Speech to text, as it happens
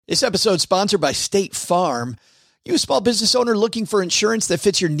This episode is sponsored by State Farm. You a small business owner looking for insurance that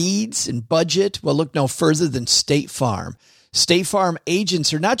fits your needs and budget? Well, look no further than State Farm. State Farm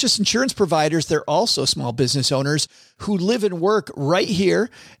agents are not just insurance providers, they're also small business owners who live and work right here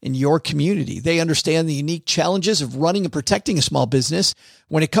in your community. They understand the unique challenges of running and protecting a small business.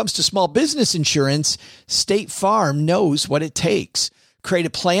 When it comes to small business insurance, State Farm knows what it takes. Create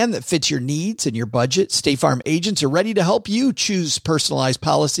a plan that fits your needs and your budget. State Farm agents are ready to help you choose personalized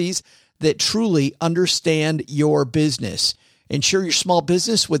policies that truly understand your business. Insure your small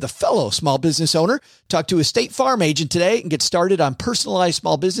business with a fellow small business owner. Talk to a State Farm agent today and get started on personalized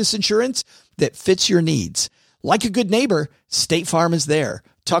small business insurance that fits your needs. Like a good neighbor, State Farm is there.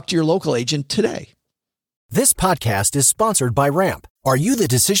 Talk to your local agent today. This podcast is sponsored by Ramp. Are you the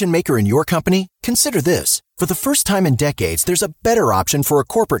decision maker in your company? Consider this. For the first time in decades, there's a better option for a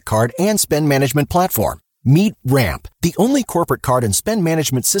corporate card and spend management platform. Meet Ramp, the only corporate card and spend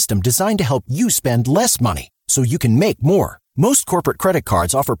management system designed to help you spend less money so you can make more. Most corporate credit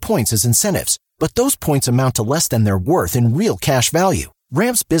cards offer points as incentives, but those points amount to less than their worth in real cash value.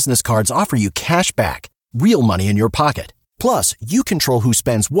 Ramp's business cards offer you cash back, real money in your pocket. Plus, you control who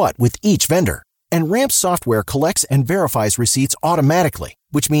spends what with each vendor. And Ramp software collects and verifies receipts automatically,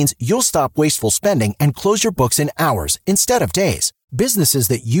 which means you'll stop wasteful spending and close your books in hours instead of days. Businesses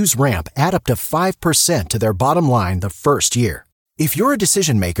that use Ramp add up to 5% to their bottom line the first year. If you're a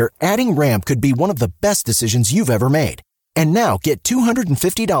decision maker, adding Ramp could be one of the best decisions you've ever made. And now get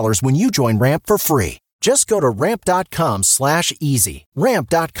 $250 when you join Ramp for free. Just go to ramp.com/easy.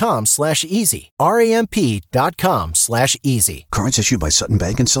 Ramp.com/easy. RAMP.com/easy. Cards issued by Sutton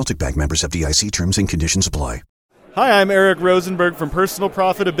Bank and Celtic Bank, members FDIC. Terms and conditions apply. Hi, I'm Eric Rosenberg from Personal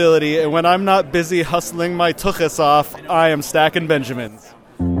Profitability, and when I'm not busy hustling my tuchus off, I am stacking Benjamins.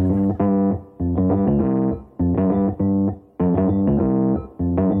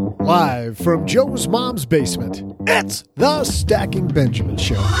 Live from Joe's mom's basement, it's the Stacking Benjamin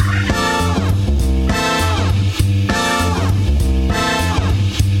Show.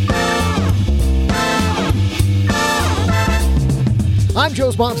 I'm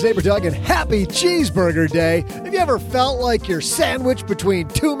Joe's mom's neighbor, Doug, and happy Cheeseburger Day. Have you ever felt like you're sandwiched between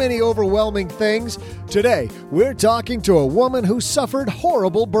too many overwhelming things? Today, we're talking to a woman who suffered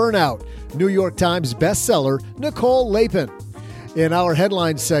horrible burnout. New York Times bestseller, Nicole Lapin. In our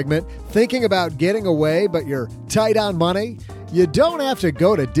headline segment, thinking about getting away but you're tight on money? You don't have to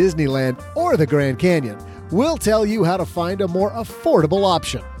go to Disneyland or the Grand Canyon. We'll tell you how to find a more affordable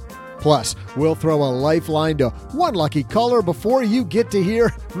option. Plus, we'll throw a lifeline to one lucky caller before you get to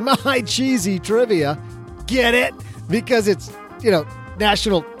hear my cheesy trivia. Get it? Because it's,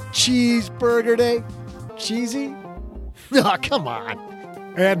 National Cheeseburger Day. Cheesy? Oh, come on.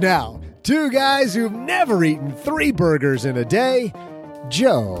 And now, two guys who've never eaten 3 burgers in a day,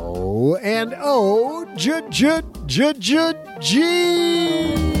 Joe and O-G.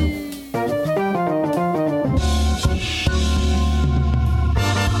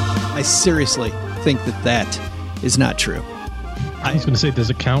 I seriously think that is not true. I was going to say,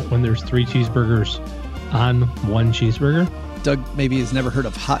 does it count when there's 3 cheeseburgers on one cheeseburger? Doug maybe has never heard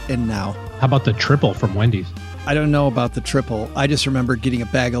of Hot and Now. How about the triple from Wendy's? I don't know about the triple. I just remember getting a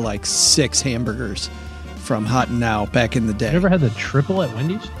bag of like 6 hamburgers from Hot and Now back in the day. You ever had the triple at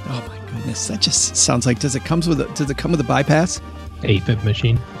Wendy's? Oh my goodness, that just sounds like. Does it come with a bypass? AFib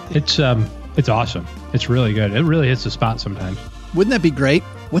machine. It's awesome. It's really good. It really hits the spot sometimes. Wouldn't that be great?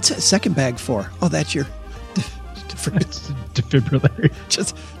 What's that second bag for? Oh, that's your defibrillator.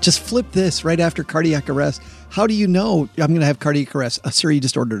 Just flip this right after cardiac arrest. How do you know I'm going to have cardiac arrest? Sir, you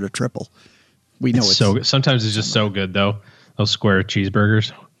just ordered a triple. We know it's so good. Sometimes it's just so good, though. Those square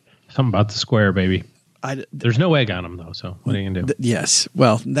cheeseburgers. Something about the square, baby. There's no egg on them, though, so what are you going to do? Yes.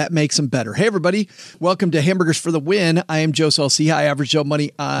 Well, that makes them better. Hey, everybody. Welcome to Hamburgers for the Win. I am Joe Saul-Sehy, Average Joe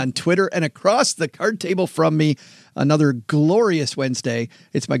Money on Twitter. And across the card table from me, another glorious Wednesday.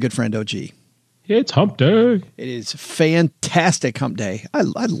 It's my good friend, OG. It's hump day. It is fantastic hump day. I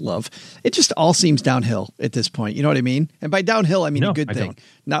love it. Just all seems downhill at this point. You know what I mean? And by downhill, I mean a good thing. Don't.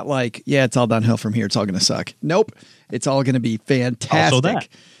 Not like, it's all downhill from here. It's all going to suck. Nope. It's all going to be fantastic. Also that.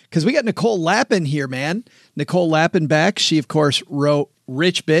 Because we got Nicole Lapin here, man. Nicole Lapin back. She, of course, wrote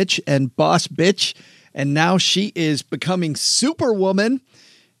Rich Bitch and Boss Bitch. And now she is becoming Superwoman.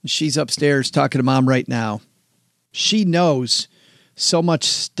 She's upstairs talking to Mom right now. She knows so much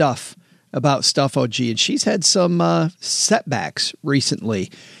stuff about Stuff OG. And she's had some setbacks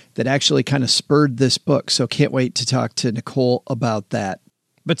recently that actually kind of spurred this book. So can't wait to talk to Nicole about that.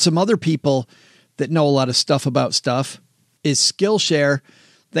 But some other people that know a lot of stuff about stuff is Skillshare.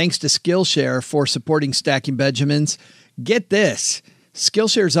 Thanks to Skillshare for supporting Stacking Benjamins. Get this.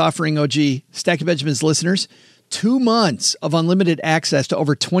 Skillshare is offering, OG, Stack of Benjamins listeners 2 months of unlimited access to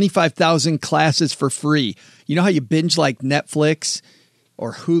over 25,000 classes for free. You know how you binge like Netflix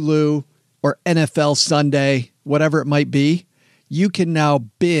or Hulu or NFL Sunday, whatever it might be? You can now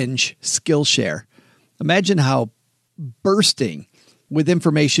binge Skillshare. Imagine how bursting with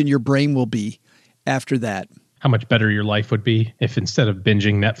information your brain will be after that. How much better your life would be if instead of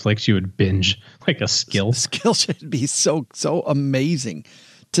binging Netflix, you would binge like a skill. Skillshare would be so amazing.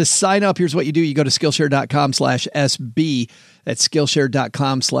 To sign up, here's what you do. You go to Skillshare.com/SB. That's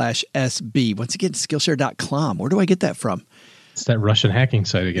Skillshare.com/SB. Once again, Skillshare.com. Where do I get that from? It's that Russian hacking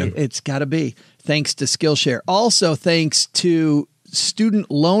site again. It's got to be. Thanks to Skillshare. Also, thanks to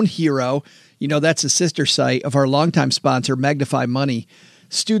Student Loan Hero. You know, that's a sister site of our longtime sponsor, Magnify Money.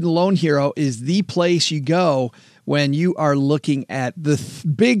 Student Loan Hero is the place you go when you are looking at the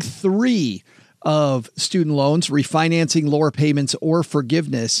big three of student loans, refinancing, lower payments, or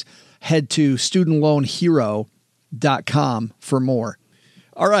forgiveness. Head to studentloanhero.com for more.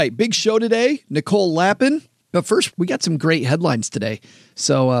 All right, big show today. Nicole Lapin. But first, we got some great headlines today.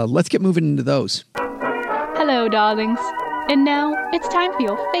 So let's get moving into those. Hello, darlings. And now it's time for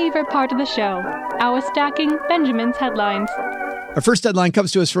your favorite part of the show, our Stacking Benjamin's headlines. Our first headline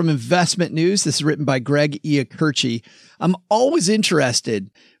comes to us from Investment News. This is written by Greg Iacurci. I'm always interested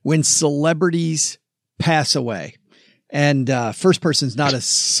when celebrities pass away. And first person's not a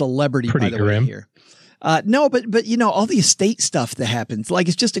celebrity, Pretty by the grim. way, here. No, but you know, all the estate stuff that happens, like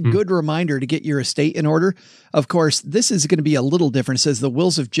it's just a good reminder to get your estate in order. Of course, this is going to be a little different. It says the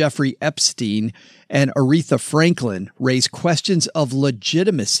wills of Jeffrey Epstein and Aretha Franklin raise questions of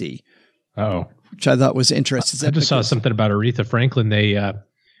legitimacy. Oh, which I thought was interesting. I just saw something about Aretha Franklin. They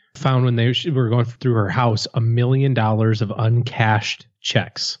found when they were going through her house $1 million of uncashed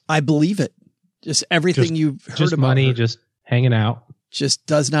checks. I believe it. Just everything you've heard just about money, her. just hanging out. Just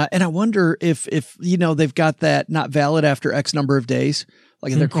does not. And I wonder if you know, they've got that not valid after X number of days,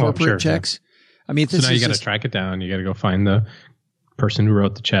 like in their corporate checks. Yeah. I mean, so now you got to track it down. You got to go find the person who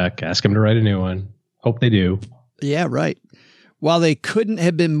wrote the check, ask them to write a new one. Hope they do. Yeah, right. While they couldn't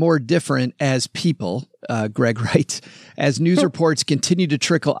have been more different as people, Greg writes, as news reports continue to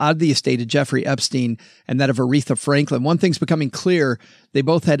trickle out of the estate of Jeffrey Epstein and that of Aretha Franklin, one thing's becoming clear. They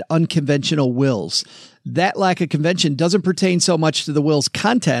both had unconventional wills. That lack of convention doesn't pertain so much to the will's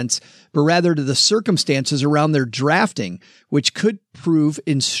contents, but rather to the circumstances around their drafting, which could prove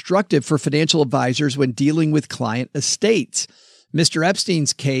instructive for financial advisors when dealing with client estates. Mr.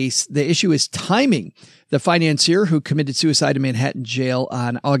 Epstein's case, the issue is timing. The financier who committed suicide in Manhattan jail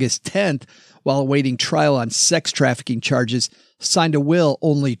on August 10th while awaiting trial on sex trafficking charges signed a will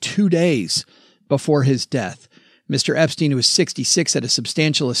only 2 days before his death. Mr. Epstein, who was 66, had a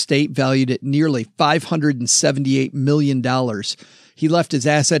substantial estate valued at nearly $578 million. He left his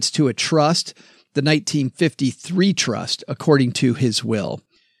assets to a trust, the 1953 trust, according to his will.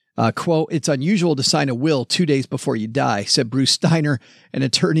 Quote, "It's unusual to sign a will 2 days before you die," said Bruce Steiner, an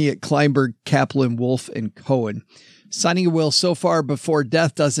attorney at Kleinberg, Kaplan, Wolf, and Cohen. Signing a will so far before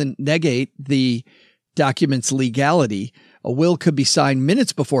death doesn't negate the document's legality. A will could be signed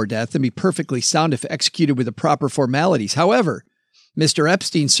minutes before death and be perfectly sound if executed with the proper formalities. However, Mr.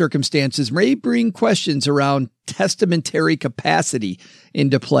 Epstein's circumstances may bring questions around testamentary capacity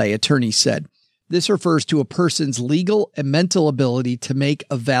into play, attorneys said. This refers to a person's legal and mental ability to make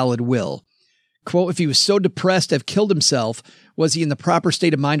a valid will. Quote, "If he was so depressed to have killed himself, was he in the proper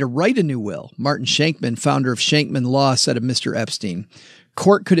state of mind to write a new will?" Martin Shankman, founder of Shankman Law, said of Mr. Epstein.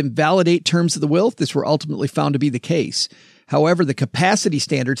 Court could invalidate terms of the will if this were ultimately found to be the case. However, the capacity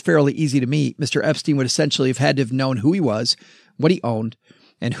standard's fairly easy to meet. Mr. Epstein would essentially have had to have known who he was, what he owned,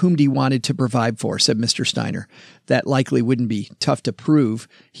 and whom he wanted to provide for, said Mr. Steiner. That likely wouldn't be tough to prove,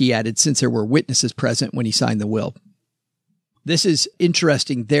 he added, since there were witnesses present when he signed the will. This is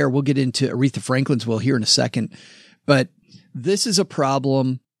interesting there. We'll get into Aretha Franklin's will here in a second. But this is a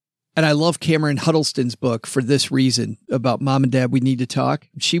problem, and I love Cameron Huddleston's book for this reason about Mom and Dad, We Need to Talk.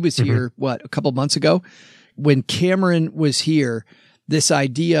 She was here, a couple months ago? When Cameron was here, this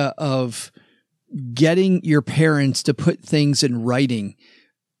idea of getting your parents to put things in writing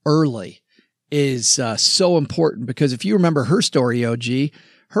early is so important, because if you remember her story, OG,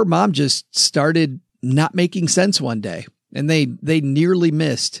 her mom just started not making sense one day, and they nearly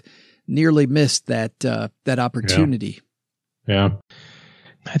missed that opportunity. Yeah.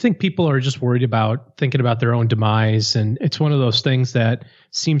 I think people are just worried about thinking about their own demise, and it's one of those things that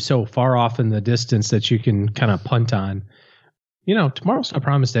seems so far off in the distance that you can kind of punt on. You know, tomorrow's not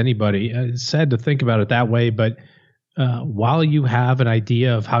promised to anybody. It's sad to think about it that way, but while you have an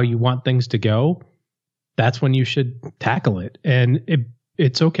idea of how you want things to go, that's when you should tackle it. And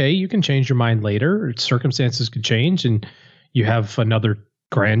it's okay. You can change your mind later. Circumstances could change and you have another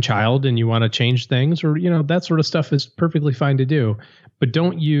grandchild and you want to change things, or, that sort of stuff is perfectly fine to do. But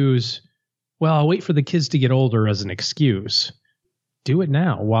don't use, well, I'll wait for the kids to get older as an excuse. Do it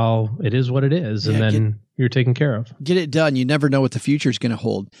now while it is what it is. And then you're taken care of. Get it done. You never know what the future is going to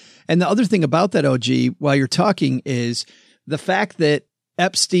hold. And the other thing about that, OG, while you're talking, is the fact that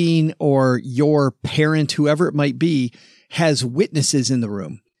Epstein or your parent, whoever it might be, has witnesses in the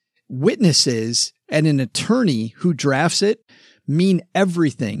room. Witnesses and an attorney who drafts it mean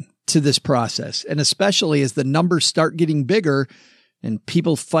everything to this process. And especially as the numbers start getting bigger and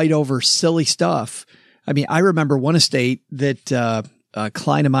people fight over silly stuff. I mean, I remember one estate that a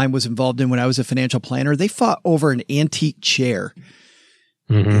client of mine was involved in when I was a financial planner. They fought over an antique chair.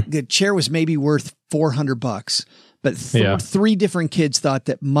 Mm-hmm. The chair was maybe worth $400, but three different kids thought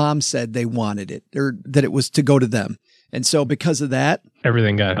that mom said they wanted it or that it was to go to them. And so because of that,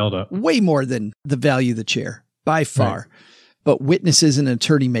 everything got held up way more than the value of the chair by far. Right. But witnesses and an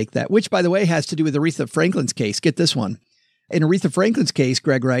attorney make that, which, by the way, has to do with Aretha Franklin's case. Get this one. In Aretha Franklin's case,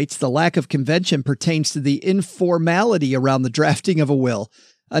 Greg writes, the lack of convention pertains to the informality around the drafting of a will.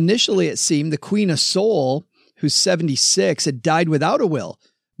 Initially, it seemed the Queen of Soul, who's 76, had died without a will.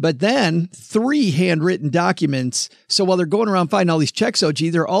 But then 3 handwritten documents. So while they're going around finding all these checks, OG,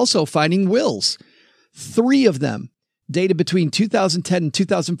 they're also finding wills. 3 of them, dated between 2010 and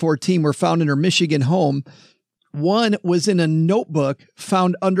 2014, were found in her Michigan home. One was in a notebook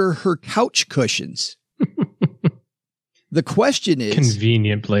found under her couch cushions. The question is...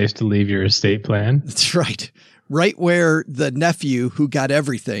 Convenient place to leave your estate plan. That's right. Right where the nephew who got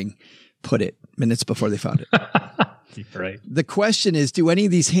everything put it minutes before they found it. Right. The question is, do any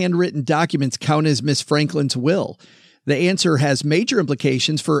of these handwritten documents count as Miss Franklin's will? The answer has major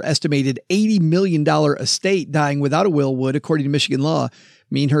implications for her estimated $80 million estate. Dying without a will would, according to Michigan law,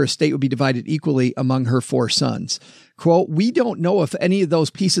 mean her estate would be divided equally among her 4 sons. Quote, we don't know if any of those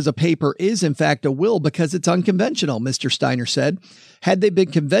pieces of paper is in fact a will because it's unconventional, Mr. Steiner said. Had they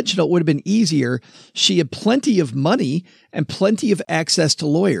been conventional, it would have been easier. She had plenty of money and plenty of access to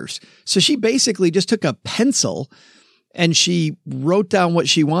lawyers. So she basically just took a pencil and she wrote down what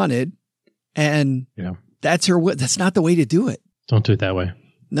she wanted, and that's her. That's not the way to do it. Don't do it that way.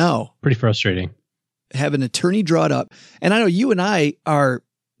 No. Pretty frustrating. Have an attorney draw it up. And I know you and I are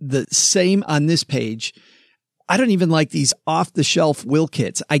the same on this page. I don't even like these off-the-shelf will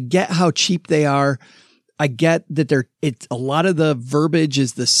kits. I get how cheap they are. I get that a lot of the verbiage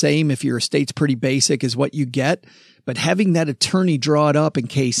is the same if your estate's pretty basic is what you get. But having that attorney draw it up in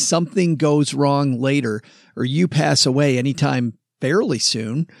case something goes wrong later or you pass away anytime fairly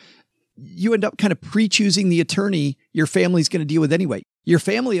soon, you end up kind of pre-choosing the attorney your family's going to deal with anyway. Your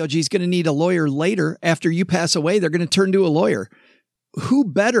family, OG, is going to need a lawyer later. After you pass away, they're going to turn to a lawyer. Who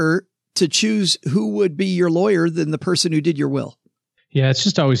better to choose who would be your lawyer than the person who did your will? Yeah, it's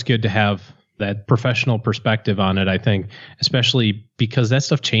just always good to have that professional perspective on it, I think, especially because that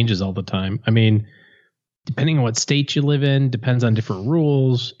stuff changes all the time. I mean, depending on what state you live in, depends on different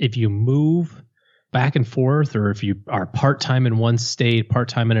rules. If you move back and forth, or if you are part-time in one state,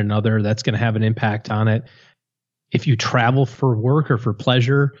 part-time in another, that's going to have an impact on it. If you travel for work or for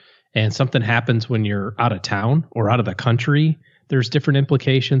pleasure and something happens when you're out of town or out of the country, there's different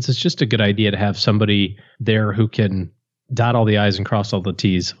implications. It's just a good idea to have somebody there who can dot all the I's and cross all the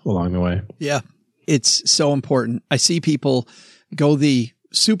T's along the way. Yeah, it's so important. I see people go the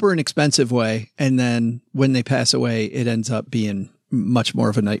super inexpensive way, and then when they pass away, it ends up being much more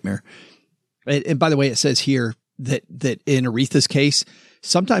of a nightmare. And by the way, it says here that in Aretha's case,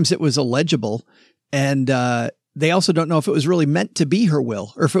 sometimes it was illegible, and they also don't know if it was really meant to be her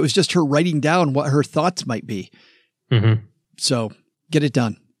will or if it was just her writing down what her thoughts might be. Mm-hmm. So get it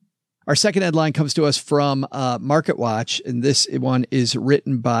done. Our second headline comes to us from Market Watch, and this one is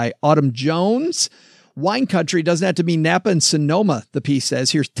written by Autumn Jones. Wine country doesn't have to be Napa and Sonoma, the piece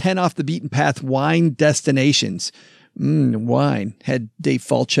says. Here's 10 off the beaten path wine destinations. Wine. Had Dave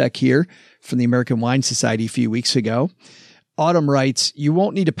Falchek here from the American Wine Society a few weeks ago. Autumn writes, you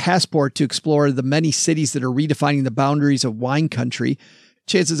won't need a passport to explore the many cities that are redefining the boundaries of wine country.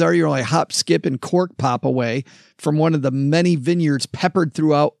 Chances are you're only a hop, skip, and cork pop away from one of the many vineyards peppered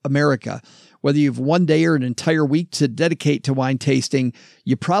throughout America. Whether you have one day or an entire week to dedicate to wine tasting,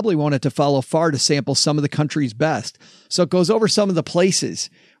 you probably won't have to follow far to sample some of the country's best. So it goes over some of the places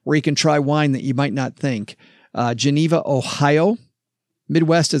where you can try wine that you might not think. Geneva, Ohio.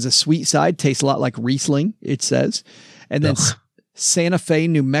 Midwest is a sweet side. Tastes a lot like Riesling, it says. And then Santa Fe,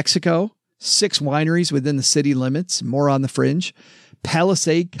 New Mexico. 6 wineries within the city limits. More on the fringe.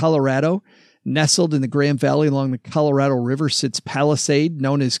 Palisade, Colorado. Nestled in the Grand Valley along the Colorado River sits Palisade,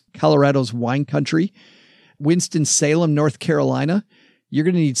 known as Colorado's wine country. Winston-Salem, North Carolina. You're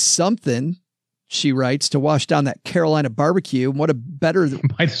going to need something, she writes, to wash down that Carolina barbecue. And what a better...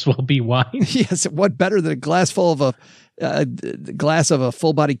 Might as well be wine. Yes, what better than a glass of a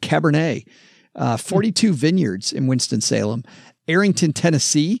full-body Cabernet. 42 vineyards in Winston-Salem. Arrington,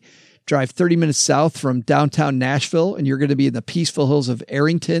 Tennessee. Drive 30 minutes south from downtown Nashville, and you're going to be in the peaceful hills of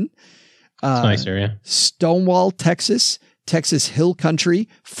Arrington. Nice area. Stonewall, Texas Hill Country,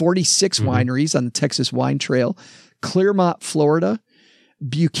 46 wineries on the Texas Wine Trail. Clearmont, Florida.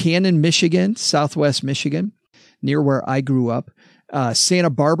 Buchanan, Michigan, Southwest Michigan, near where I grew up. Santa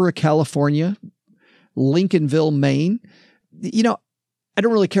Barbara, California. Lincolnville, Maine. You know, I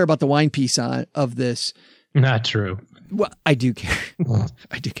don't really care about the wine piece of this. Not true. Well, I do care.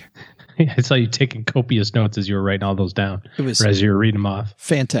 I do care. I saw you taking copious notes as you were writing all those down. It was, or as you were reading them off.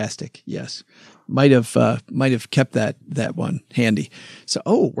 Fantastic. Yes. Might have kept that one handy.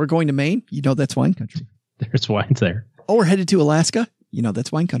 So, we're going to Maine. You know, that's wine country. There's wines there. Oh, we're headed to Alaska. You know,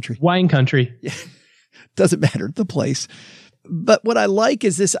 that's wine country. Wine country. Yeah. Doesn't matter the place. But what I like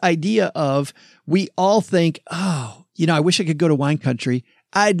is this idea of we all think, oh, you know, I wish I could go to wine country.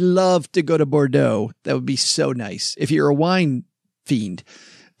 I'd love to go to Bordeaux. That would be so nice if you're a wine fiend.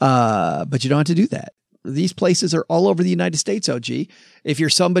 But you don't have to do that. These places are all over the United States, OG. If you're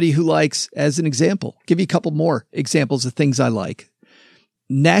somebody who likes, as an example, give you a couple more examples of things I like.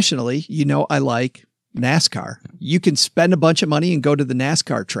 Nationally, you know, I like NASCAR. You can spend a bunch of money and go to the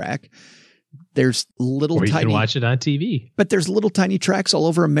NASCAR track. There's little or you tiny, can watch it on TV. But there's little tiny tracks all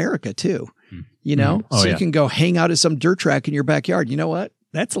over America too. You know, so you can go hang out at some dirt track in your backyard. You know what?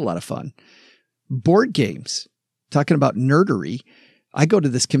 That's a lot of fun. Board games. Talking about nerdery. I go to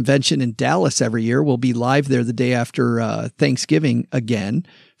this convention in Dallas every year. We'll be live there the day after Thanksgiving again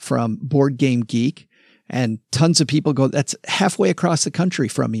from Board Game Geek. And tons of people go. That's halfway across the country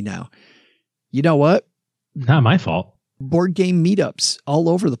from me now. You know what? Not my fault. Board game meetups all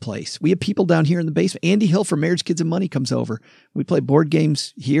over the place. We have people down here in the basement. Andy Hill from Marriage, Kids, and Money comes over. We play board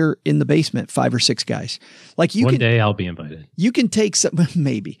games here in the basement, 5 or 6 guys. Like One day I'll be invited. You can take some,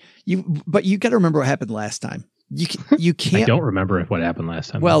 maybe. But you got to remember what happened last time. You can't. I don't remember what happened last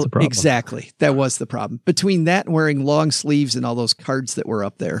time. Well, exactly. That was the problem. Between that and wearing long sleeves and all those cards that were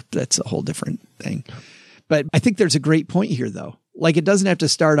up there, that's a whole different thing. But I think there's a great point here, though. Like, it doesn't have to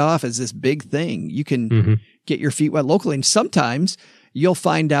start off as this big thing. You can get your feet wet locally. And sometimes you'll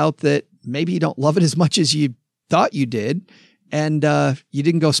find out that maybe you don't love it as much as you thought you did. And you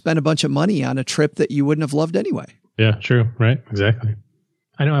didn't go spend a bunch of money on a trip that you wouldn't have loved anyway. Yeah, true. Right. Exactly.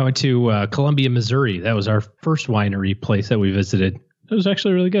 I know I went to Columbia, Missouri. That was our first winery place that we visited. It was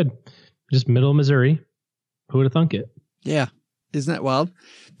actually really good. Just middle of Missouri. Who would have thunk it? Yeah. Isn't that wild?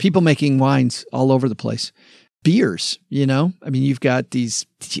 People making wines all over the place. Beers, you know? I mean, you've got these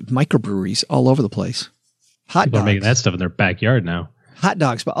microbreweries all over the place. Hot people dogs. Are making that stuff in their backyard now. Hot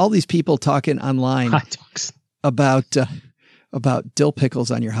dogs. But all these people talking online hot dogs about dill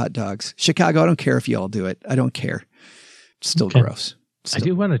pickles on your hot dogs. Chicago, I don't care if you all do it. I don't care. It's still gross. I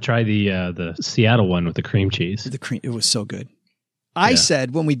do want to try the Seattle one with the cream cheese. It was so good. I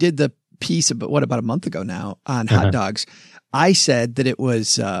said when we did the piece about a month ago now on hot dogs, I said that it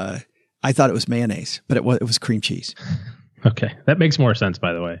was I thought it was mayonnaise, but it was cream cheese. Okay, that makes more sense.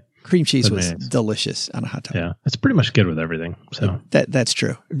 By the way, cream cheese was delicious on a hot dog. Yeah, it's pretty much good with everything. So that's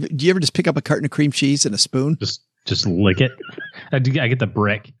true. Do you ever just pick up a carton of cream cheese and a spoon? Just lick it. I get the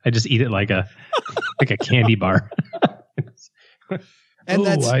brick. I just eat it like a candy bar. And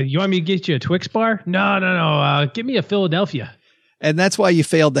you want me to get you a Twix bar? No. Give me a Philadelphia. And that's why you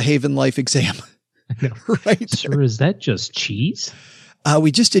failed the Haven Life exam. Right? Sir, is that just cheese?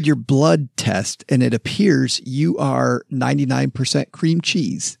 We just did your blood test, and it appears you are 99% cream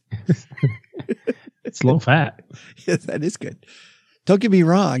cheese. It's low fat. Yes, that is good. Don't get me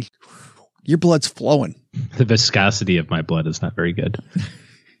wrong. Your blood's flowing. The viscosity of my blood is not very good.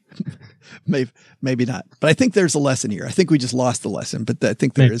 Maybe not. But I think there's a lesson here. I think we just lost the lesson, but I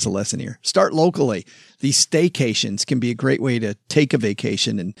think there is a lesson here. Start locally. These staycations can be a great way to take a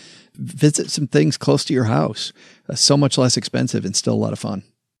vacation and visit some things close to your house. So much less expensive and still a lot of fun.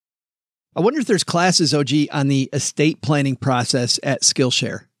 I wonder if there's classes, OG, on the estate planning process at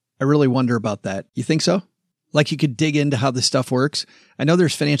Skillshare. I really wonder about that. You think so? Like you could dig into how this stuff works? I know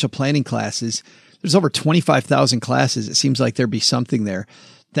there's financial planning classes. There's over 25,000 classes. It seems like there'd be something there.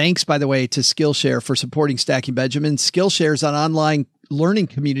 Thanks, by the way, to Skillshare for supporting Stacking Benjamins. Skillshare is an online learning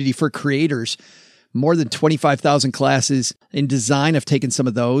community for creators. more than 25,000 classes in design. I've taken some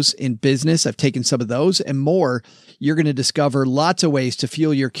of those. In business, I've taken some of those and more. You're going to discover lots of ways to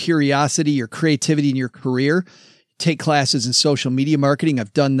fuel your curiosity, your creativity in your career. Take classes in social media marketing.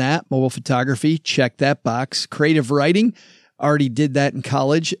 I've done that. Mobile photography, check that box. Creative writing, already did that in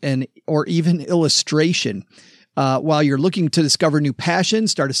college, or even illustration. While you're looking to discover new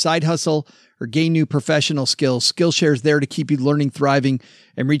passions, start a side hustle, or gain new professional skills, Skillshare is there to keep you learning, thriving,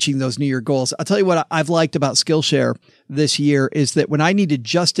 and reaching those New Year goals. I'll tell you what I've liked about Skillshare this year is that when I needed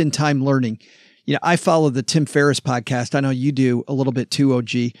just-in-time learning, I follow the Tim Ferriss podcast. I know you do a little bit too,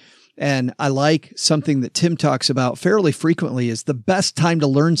 OG. And I like something that Tim talks about fairly frequently is the best time to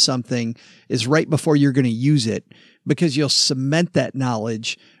learn something is right before you're going to use it, because you'll cement that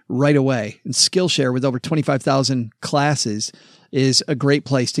knowledge right away. And Skillshare, with over 25,000 classes, is a great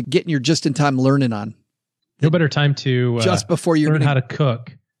place to get in your just-in-time learning on. No better time to just before you learn how to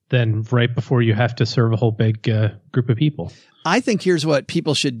cook than right before you have to serve a whole big group of people. I think here's what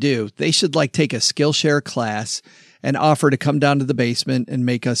people should do. They should take a Skillshare class and offer to come down to the basement and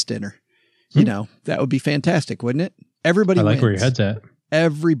make us dinner. That would be fantastic, wouldn't it? Everybody wins. I like where your head's at.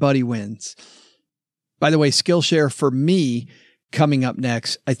 Everybody wins. By the way, Skillshare for me coming up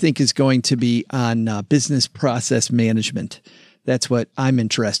next, I think is going to be on business process management. That's what I'm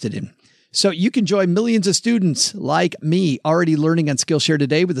interested in. So you can join millions of students like me already learning on Skillshare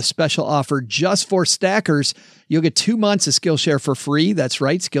today with a special offer just for stackers. You'll get 2 months of Skillshare for free. That's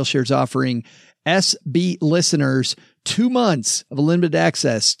right. Skillshare's offering SB listeners 2 months of limited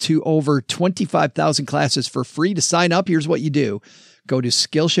access to over 25,000 classes for free. To sign up, here's what you do. Go to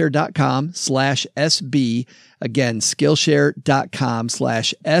Skillshare.com/SB. Again,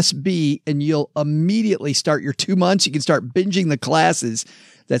 Skillshare.com/SB, and you'll immediately start your 2 months. You can start binging the classes.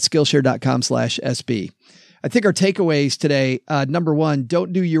 That's Skillshare.com/SB. I think our takeaways today, number one,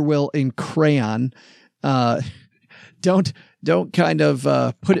 don't do your will in crayon. Don't kind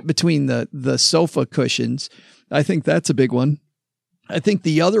of put it between the sofa cushions. I think that's a big one. I think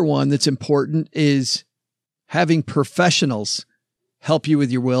the other one that's important is having professionals help you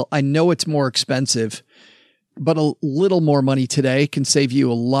with your will. I know it's more expensive, but a little more money today can save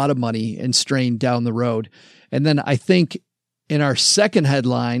you a lot of money and strain down the road. And then I think in our second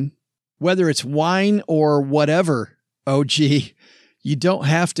headline, whether it's wine or whatever, OG, you don't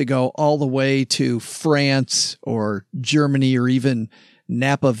have to go all the way to France or Germany or even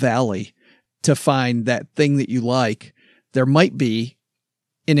Napa Valley to find that thing that you like. There might be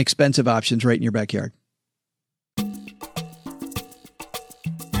inexpensive options right in your backyard.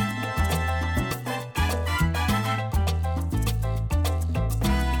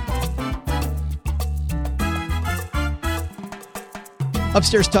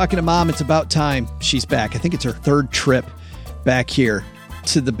 Upstairs talking to Mom. It's about time she's back. I think it's her third trip back here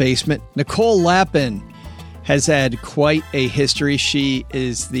to the basement. Nicole Lapin has had quite a history. She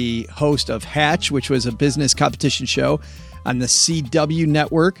is the host of Hatch, which was a business competition show on the CW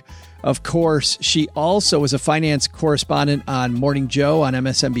network. Of course, she also was a finance correspondent on Morning Joe on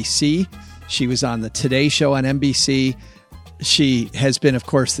MSNBC. She was on the Today Show on NBC. She has been, of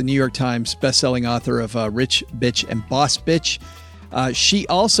course, the New York Times bestselling author of Rich Bitch and Boss Bitch. She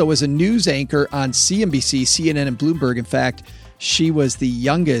also was a news anchor on CNBC, CNN, and Bloomberg. In fact, she was the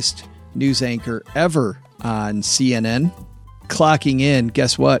youngest news anchor ever on CNN, clocking in,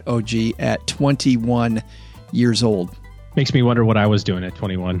 guess what, OG, at 21 years old. Makes me wonder what I was doing at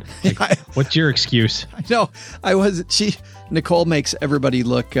 21. What's your excuse? I know. Nicole makes everybody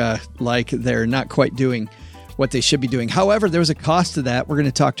look like they're not quite doing what they should be doing. However, there was a cost to that. We're going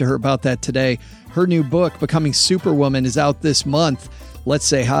to talk to her about that today. Her new book, Becoming Superwoman, is out this month. Let's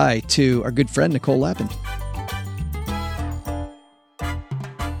say hi to our good friend, Nicole Lapin.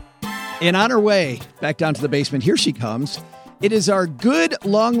 And on her way back down to the basement, here she comes. It is our good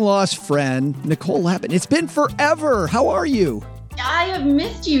long-lost friend, Nicole Lapin. It's been forever. How are you? I have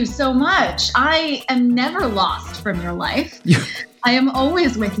missed you so much. I am never lost from your life. I am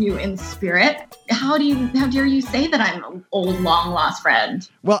always with you in spirit. How dare you say that I'm an old, long-lost friend?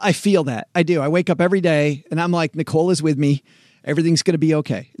 Well, I feel that. I do. I wake up every day and I'm like, Nicole is with me. Everything's going to be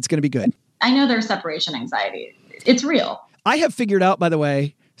okay. It's going to be good. I know there's separation anxiety. It's real. I have figured out, by the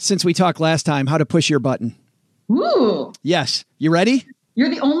way, since we talked last time, how to push your button. Ooh. Yes. You ready? You're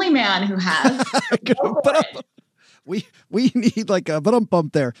the only man who has. We need like a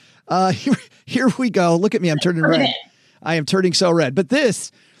bump there. Here we go. Look at me. I'm turning red. I am turning so red. But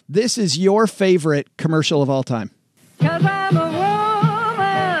this is your favorite commercial of all time. 'Cause I'm a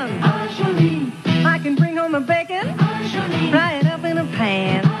woman. I can bring home the bacon, fry it up in a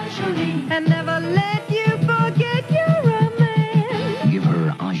pan, and never let you forget you're a man. Give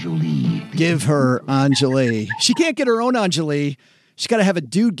her Anjali. Give her Anjali. She can't get her own Anjali. She's got to have a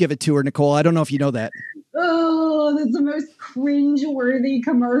dude give it to her, Nicole. I don't know if you know that. Oh, that's the most cringe-worthy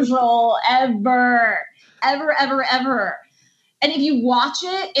commercial ever. Ever. And if you watch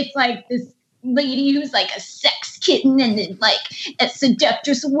it, it's like this lady who's like a sex kitten and then like a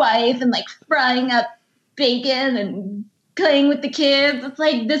seductress wife and like frying up bacon and playing with the kids. It's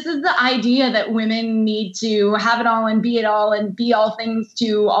like, this is the idea that women need to have it all and be all things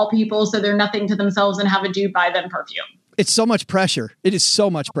to all people so they're nothing to themselves and have a dude buy them perfume. It's so much pressure. It is so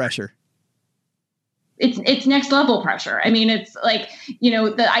much pressure. It's next level pressure. I mean, it's like,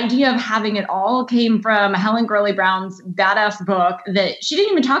 the idea of having it all came from Helen Gurley Brown's badass book that she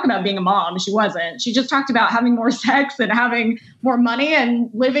didn't even talk about being a mom. She wasn't. She just talked about having more sex and having more money and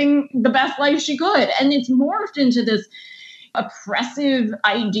living the best life she could. And it's morphed into this oppressive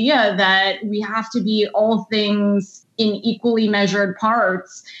idea that we have to be all things in equally measured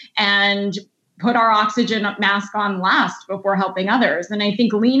parts and put our oxygen mask on last before helping others. And I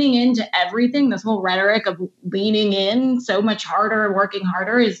think leaning into everything, this whole rhetoric of leaning in so much harder, working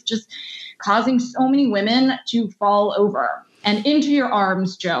harder, is just causing so many women to fall over. And into your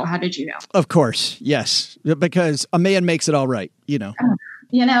arms, Joe, how did you know? Of course, yes, because a man makes it all right, This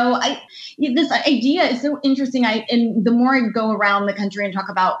idea is so interesting. And the more I go around the country and talk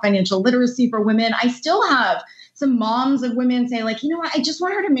about financial literacy for women, I still have some moms of women say like, I just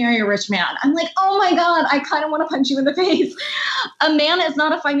want her to marry a rich man. I'm like, oh my God, I kind of want to punch you in the face. A man is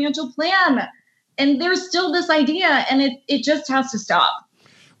not a financial plan. And there's still this idea, and it just has to stop.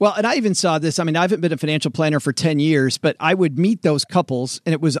 Well, and I even saw this. I mean, I haven't been a financial planner for 10 years, but I would meet those couples,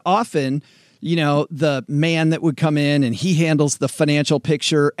 and it was often, the man that would come in and he handles the financial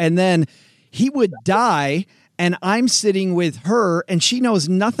picture, and then he would die. And I'm sitting with her and she knows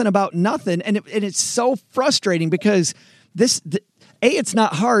nothing about nothing. And it's so frustrating because A, it's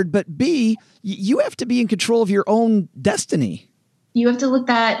not hard, but B, you have to be in control of your own destiny. You have to look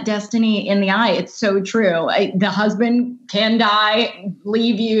that destiny in the eye. It's so true. The husband can die,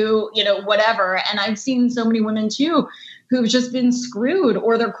 leave you, whatever. And I've seen so many women too who've just been screwed,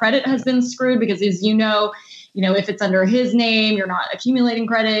 or their credit has been screwed because, as if it's under his name, you're not accumulating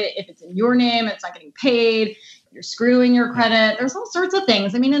credit. If it's in your name, it's not getting paid. You're screwing your credit. There's all sorts of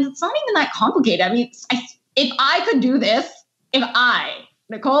things. I mean, and it's not even that complicated. I mean, if I could do this,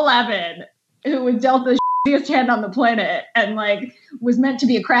 Nicole Lapin, who was dealt the shittiest hand on the planet and was meant to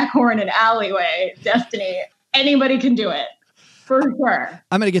be a crack whore in an alleyway, destiny, anybody can do it. For sure.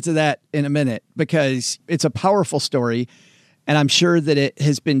 I'm going to get to that in a minute because it's a powerful story. And I'm sure that it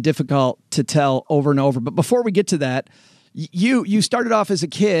has been difficult to tell over and over. But before we get to that, you started off as a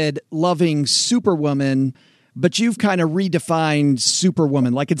kid loving Superwoman, but you've kind of redefined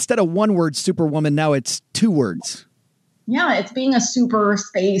Superwoman. Like instead of one word Superwoman, now it's two words. Yeah, it's being a super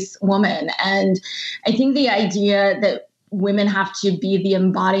space woman. And I think the idea that women have to be the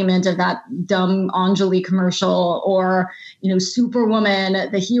embodiment of that dumb Anjali commercial, or,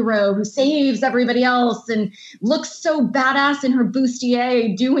 Superwoman, the hero who saves everybody else and looks so badass in her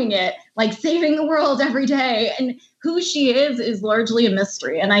bustier doing it, like saving the world every day. And who she is largely a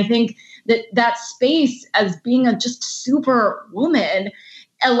mystery. And I think that space as being a just super woman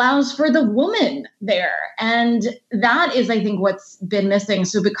allows for the woman there. And that is, I think, what's been missing.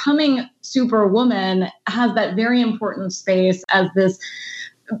 So becoming Superwoman has that very important space as this,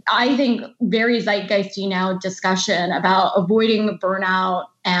 I think, very zeitgeisty now discussion about avoiding burnout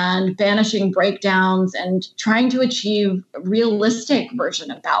and banishing breakdowns and trying to achieve a realistic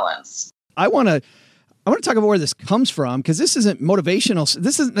version of balance. I want to talk about where this comes from, because this isn't motivational.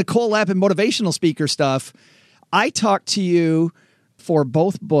 This isn't Nicole Lapin motivational speaker stuff. I talked to you for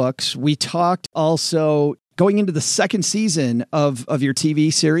both books. We talked also going into the second season of your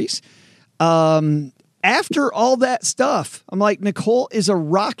TV series. After all that stuff, I'm like, Nicole is a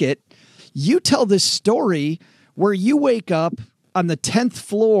rocket. You tell this story where you wake up on the 10th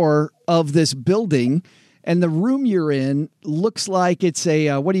floor of this building and the room you're in looks like it's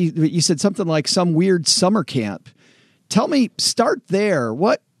you said something like some weird summer camp. Tell me, start there.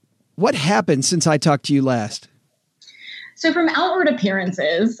 What happened since I talked to you last? So from outward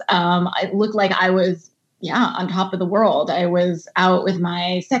appearances, I looked like I was, on top of the world. I was out with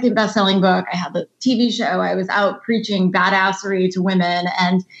my second best-selling book. I had the TV show. I was out preaching badassery to women.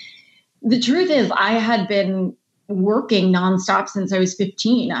 And the truth is, I had been working nonstop since I was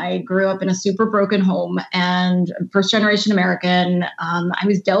 15. I grew up in a super broken home and first-generation American. I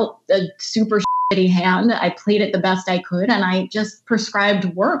was dealt a super hand. I played it the best I could, and I just prescribed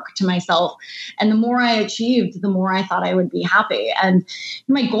work to myself. And the more I achieved, the more I thought I would be happy. And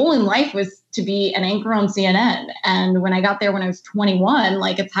my goal in life was to be an anchor on CNN. And when I got there when I was 21,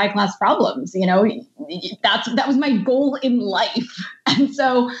 like, it's high class problems, that was my goal in life. And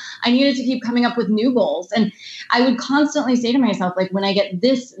so I needed to keep coming up with new goals. And I would constantly say to myself, like, when I get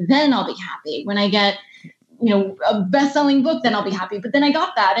this, then I'll be happy. When I get a best-selling book, then I'll be happy. But then I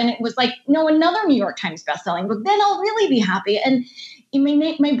got that, and it was like, no, another New York Times best-selling book, then I'll really be happy. And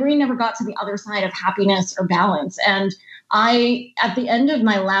my brain never got to the other side of happiness or balance. And at the end of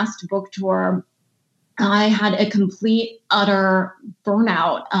my last book tour, I had a complete, utter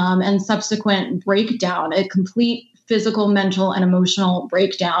burnout and subsequent breakdown, a complete physical, mental, and emotional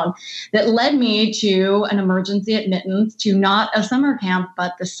breakdown that led me to an emergency admittance to not a summer camp,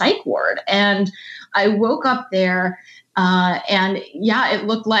 but the psych ward. And I woke up there and it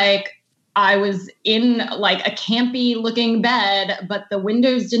looked like I was in like a campy looking bed, but the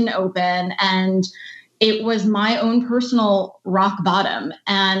windows didn't open. And it was my own personal rock bottom.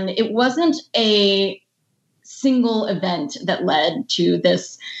 And it wasn't a single event that led to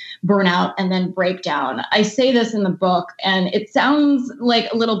this burnout and then breakdown. I say this in the book, and it sounds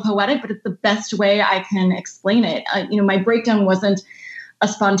like a little poetic, but it's the best way I can explain it. My breakdown wasn't a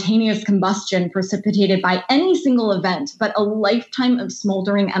spontaneous combustion precipitated by any single event, but a lifetime of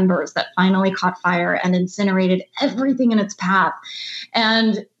smoldering embers that finally caught fire and incinerated everything in its path.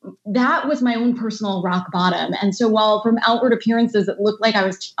 And that was my own personal rock bottom. And so while from outward appearances, it looked like I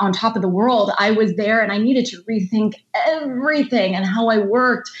was on top of the world, I was there and I needed to rethink everything and how I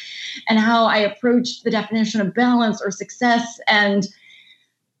worked and how I approached the definition of balance or success. And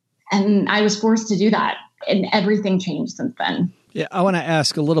I was forced to do that. And everything changed since then. Yeah, I want to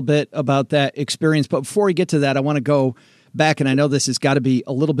ask a little bit about that experience. But before we get to that, I want to go back. And I know this has got to be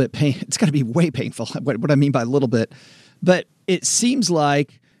a little bit it's got to be way painful. What I mean by a little bit. But it seems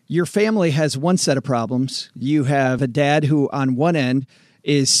like your family has one set of problems. You have a dad who on one end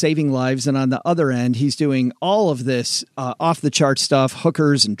is saving lives, and on the other end, he's doing all of this off the chart stuff,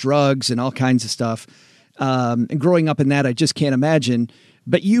 hookers and drugs and all kinds of stuff. And growing up in that, I just can't imagine.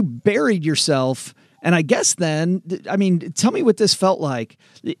 But you buried yourself. And I guess then, tell me what this felt like.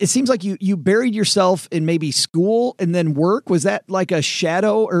 It seems like you buried yourself in maybe school and then work. Was that like a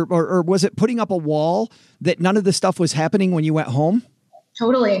shadow or was it putting up a wall that none of this stuff was happening when you went home?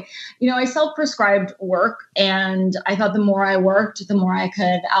 Totally. I self-prescribed work, and I thought the more I worked, the more I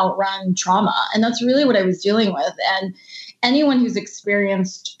could outrun trauma. And that's really what I was dealing with. And anyone who's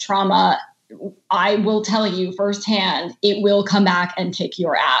experienced trauma, I will tell you firsthand, it will come back and kick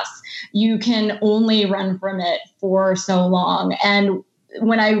your ass. You can only run from it for so long. And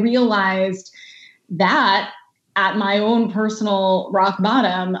when I realized that at my own personal rock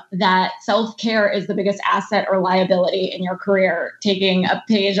bottom, that self-care is the biggest asset or liability in your career, taking a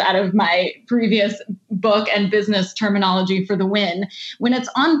page out of my previous book and business terminology for the win. When it's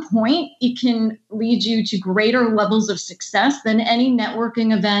on point, it can lead you to greater levels of success than any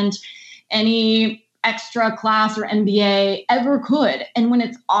networking event, any extra class or MBA ever could. And when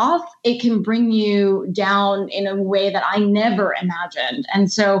it's off, it can bring you down in a way that I never imagined.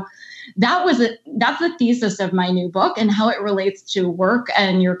 And so that's the thesis of my new book and how it relates to work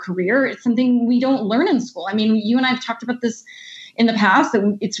and your career. It's something we don't learn in school. You and I have talked about this in the past,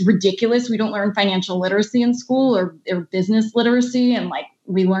 that it's ridiculous. We don't learn financial literacy in school or business literacy. And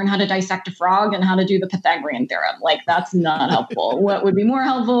we learn how to dissect a frog and how to do the Pythagorean theorem. That's not helpful. What would be more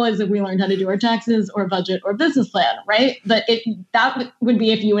helpful is if we learned how to do our taxes or budget or business plan, right? But that would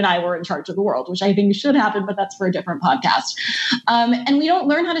be if you and I were in charge of the world, which I think should happen, but that's for a different podcast. And we don't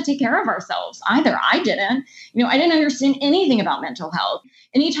learn how to take care of ourselves either. I didn't. I didn't understand anything about mental health.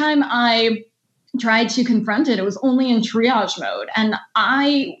 Anytime I tried to confront it, it was only in triage mode. And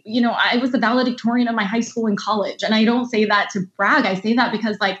I was the valedictorian of my high school and college. And I don't say that to brag. I say that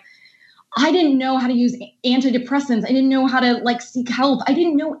because I didn't know how to use antidepressants. I didn't know how to seek help. I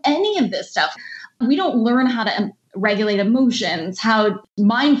didn't know any of this stuff. We don't learn how to regulate emotions, how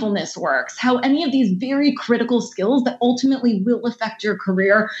mindfulness works, how any of these very critical skills that ultimately will affect your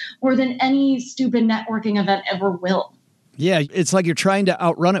career more than any stupid networking event ever will. Yeah, it's like you're trying to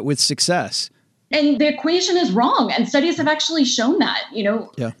outrun it with success. And the equation is wrong. And studies have actually shown that,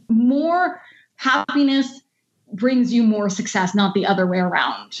 more happiness brings you more success, not the other way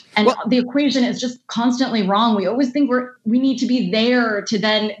around. And the equation is just constantly wrong. We always think we need to be there to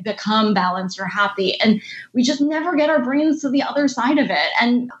then become balanced or happy. And we just never get our brains to the other side of it.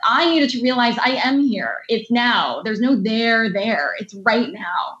 And I needed to realize I am here. It's now. There's no there. It's right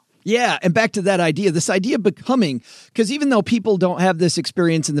now. Yeah. And back to that idea, this idea of becoming, because even though people don't have this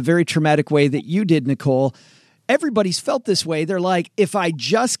experience in the very traumatic way that you did, Nicole, everybody's felt this way. They're like, if I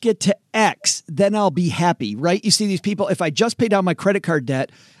just get to X, then I'll be happy, right? You see these people, if I just pay down my credit card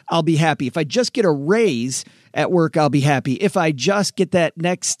debt, I'll be happy. If I just get a raise at work, I'll be happy. If I just get that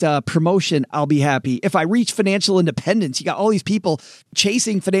next promotion, I'll be happy. If I reach financial independence, you got all these people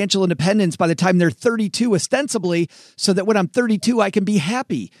chasing financial independence by the time they're 32, ostensibly, so that when I'm 32, I can be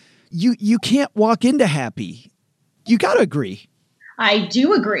happy. You can't walk into happy. You got to agree. I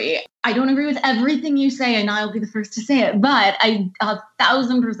do agree. I don't agree with everything you say, and I'll be the first to say it, but I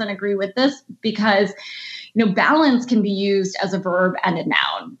 1,000% agree with this because, balance can be used as a verb and a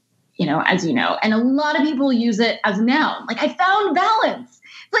noun, as you know, and a lot of people use it as a noun. Like, I found balance.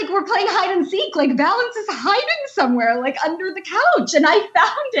 It's like we're playing hide and seek. Like, balance is hiding somewhere, like under the couch, and I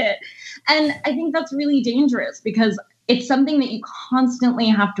found it. And I think that's really dangerous because it's something that you constantly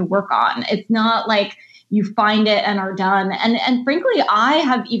have to work on. It's not like you find it and are done. And frankly, I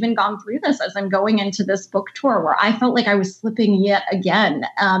have even gone through this as I'm going into this book tour where I felt like I was slipping yet again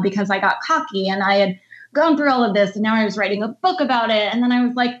because I got cocky and I had gone through all of this and now I was writing a book about it. And then I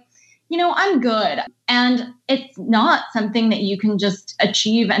was like, I'm good. And it's not something that you can just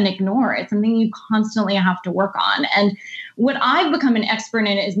achieve and ignore. It's something you constantly have to work on. And what I've become an expert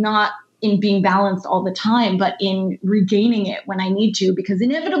in is not in being balanced all the time, but in regaining it when I need to, because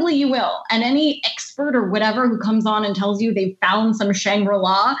inevitably you will. And any expert or whatever who comes on and tells you they've found some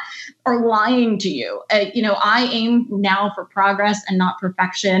Shangri-La are lying to you. I aim now for progress and not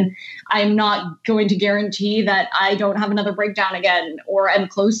perfection. I'm not going to guarantee that I don't have another breakdown again or am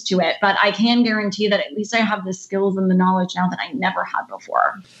close to it, but I can guarantee that at least I have the skills and the knowledge now that I never had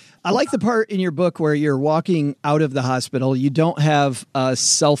before. I like the part in your book where you're walking out of the hospital. You don't have a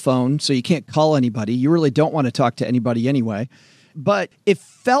cell phone, so you can't call anybody. You really don't want to talk to anybody anyway. But it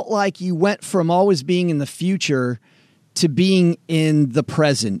felt like you went from always being in the future to being in the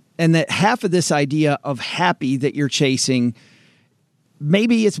present. And that half of this idea of happy that you're chasing,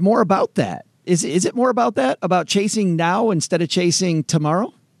 maybe it's more about that. Is it more about that? About chasing now instead of chasing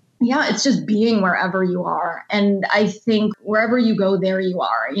tomorrow? Yeah, it's just being wherever you are. And I think wherever you go, there you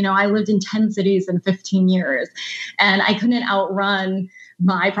are. I lived in 10 cities in 15 years and I couldn't outrun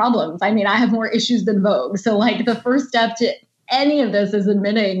my problems. I mean, I have more issues than Vogue. So the first step to any of this is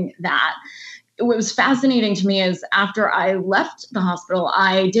admitting that. What was fascinating to me is after I left the hospital,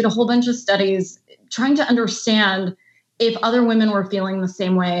 I did a whole bunch of studies trying to understand if other women were feeling the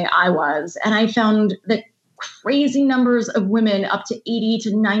same way I was. And I found that crazy numbers of women, up to 80 to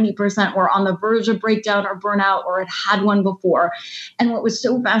 90%, were on the verge of breakdown or burnout or had one before. And what was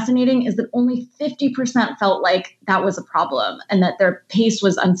so fascinating is that only 50% felt like that was a problem and that their pace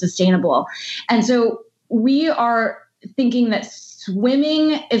was unsustainable. And so we are thinking that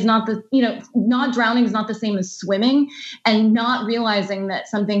swimming is not not drowning is not the same as swimming, and not realizing that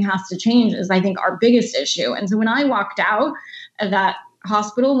something has to change is, I think, our biggest issue. And so when I walked out of that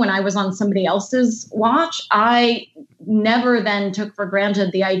hospital, when I was on somebody else's watch, I never then took for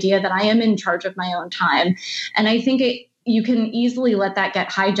granted the idea that I am in charge of my own time. And I think you can easily let that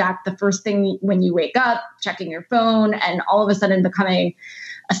get hijacked the first thing when you wake up, checking your phone, and all of a sudden becoming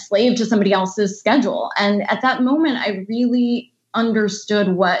a slave to somebody else's schedule. And at that moment, I really understood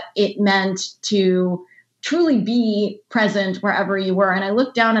what it meant to truly be present wherever you were. And I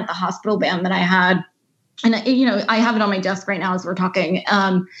looked down at the hospital band that I had. And, I have it on my desk right now as we're talking.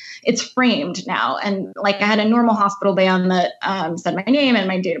 It's framed now. And I had a normal hospital band that said my name and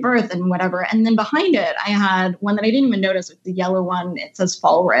my date of birth and whatever. And then behind it, I had one that I didn't even notice. It's the yellow one. It says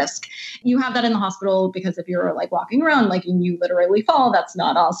fall risk. You have that in the hospital because if you're walking around, and you literally fall, that's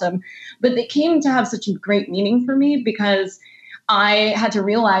not awesome. But it came to have such a great meaning for me because I had to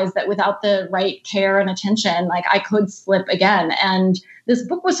realize that without the right care and attention, I could slip again. And this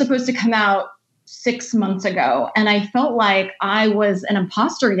book was supposed to come out 6 months ago. And I felt like I was an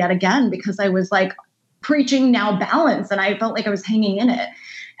imposter yet again because I was preaching now balance and I felt like I was hanging in it.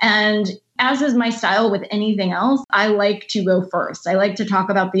 And as is my style with anything else, I like to go first. I like to talk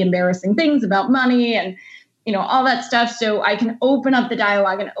about the embarrassing things about money and all that stuff. So I can open up the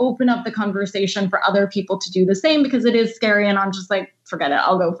dialogue and open up the conversation for other people to do the same because it is scary. And I'm just forget it.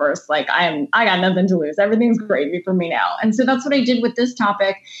 I'll go first. I got nothing to lose. Everything's gravy for me now. And so that's what I did with this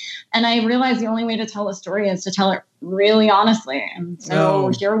topic. And I realized the only way to tell a story is to tell it really honestly. And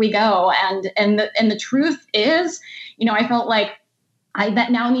so Here we go. And the truth is, I felt like I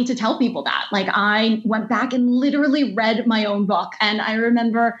now need to tell people that. I went back and literally read my own book. And I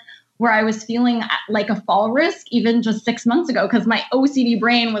remember where I was feeling like a fall risk even just 6 months ago, because my OCD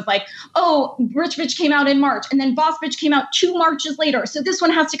brain was like, oh, Rich Bitch came out in March, and then Boss Bitch came out 2 Marches later. So this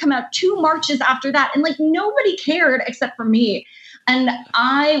one has to come out 2 Marches after that. And like nobody cared except for me. And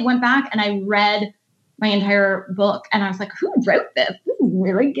I went back and I read my entire book and I was like, who wrote this? This is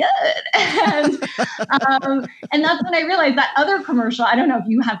really good. And that's when I realized that other commercial, I don't know if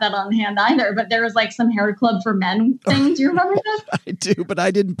you have that on hand either, but there was like some hair club for men thing. Do you remember this? I do, but I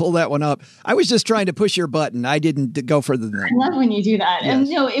didn't pull that one up. I was just trying to push your button. I didn't go further than that. I love when you do that. Yes. And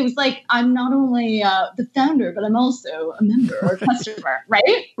it was like, I'm not only the founder, but I'm also a member or customer,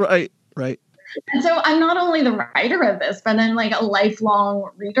 right? Right. And so I'm not only the writer of this, but I'm like a lifelong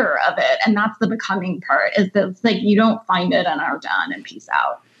reader of it. And that's the becoming part, is that it's like you don't find it and are done and peace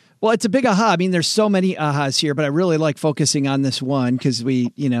out. Well, it's a big aha. I mean, there's so many ahas here, but I really like focusing on this one because we,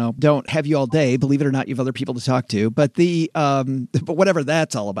 don't have you all day. Believe it or not, you have other people to talk to. But but whatever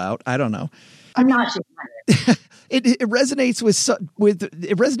that's all about, I don't know. I'm not sure. It resonates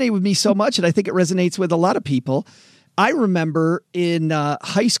it resonated with me so much, and I think it resonates with a lot of people. I remember in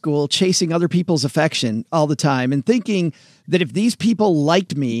high school chasing other people's affection all the time and thinking that if these people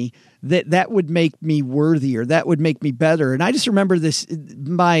liked me, that would make me worthier, that would make me better. And I just remember this,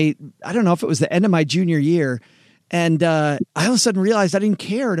 I don't know if it was the end of my junior year, and I all of a sudden realized I didn't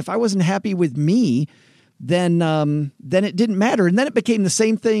care. And if I wasn't happy with me, then it didn't matter. And then it became the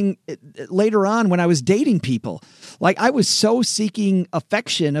same thing later on when I was dating people. Like I was so seeking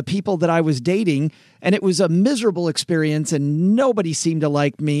affection of people that I was dating, and it was a miserable experience and nobody seemed to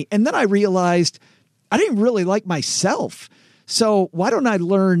like me. And then I realized I didn't really like myself. So why don't I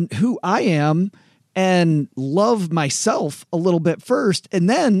learn who I am and love myself a little bit first, and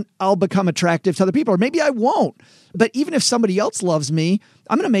then I'll become attractive to other people, or maybe I won't. But even if somebody else loves me,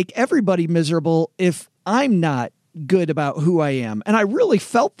 I'm going to make everybody miserable if I'm not good about who I am. And I really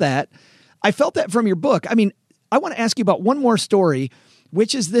felt that. I felt that from your book. I mean, I want to ask you about one more story,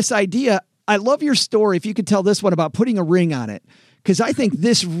 which is this idea. I love your story. If you could tell this one about putting a ring on it, because I think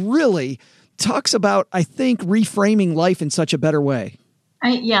this really talks about, reframing life in such a better way.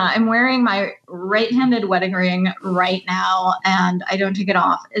 I'm wearing my right-handed wedding ring right now, and I don't take it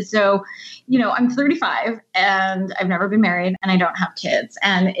off. So, I'm 35 and I've never been married and I don't have kids.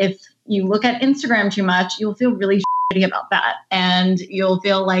 And if you look at Instagram too much, you'll feel really shitty about that. And you'll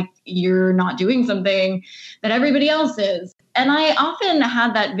feel like you're not doing something that everybody else is. And I often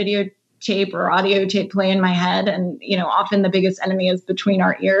had that videotape or audio tape play in my head. And, often the biggest enemy is between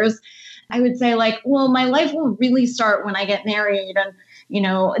our ears. I would say like, well, my life will really start when I get married, and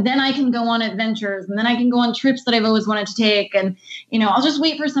then I can go on adventures, and then I can go on trips that I've always wanted to take. And, I'll just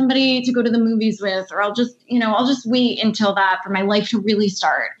wait for somebody to go to the movies with, or I'll just wait until that for my life to really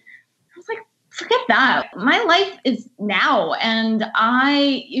start. I was like, forget that. My life is now. And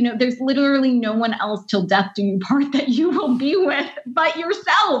there's literally no one else till death do you part that you will be with but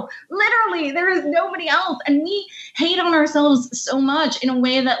yourself. Literally, there is nobody else. And we hate on ourselves so much in a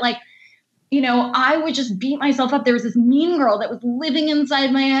way that I would just beat myself up. There was this mean girl that was living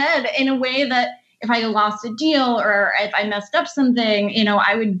inside my head in a way that if I lost a deal or if I messed up something,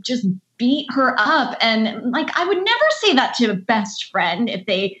 I would just beat her up. And I would never say that to a best friend if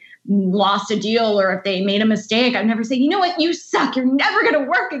they lost a deal or if they made a mistake. I'd never say, you know what, you suck. You're never going to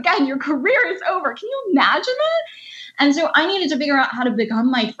work again. Your career is over. Can you imagine that? And so I needed to figure out how to become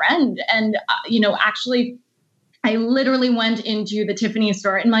my friend. And, actually, I literally went into the Tiffany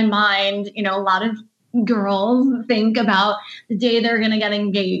store in my mind. A lot of girls think about the day they're going to get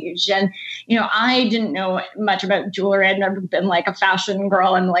engaged. And, I didn't know much about jewelry. I'd never been like a fashion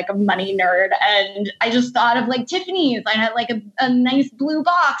girl and like a money nerd. And I just thought of like Tiffany's. I had like a nice blue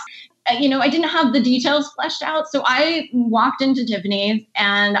box. I didn't have the details fleshed out. So I walked into Tiffany's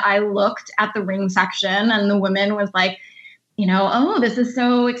and I looked at the ring section, and the woman was like, oh, this is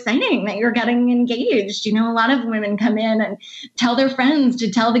so exciting that you're getting engaged. A lot of women come in and tell their friends to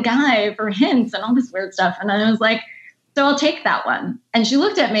tell the guy for hints and all this weird stuff. And I was like, so I'll take that one. And she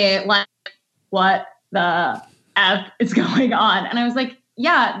looked at me like, what the F is going on? And I was like,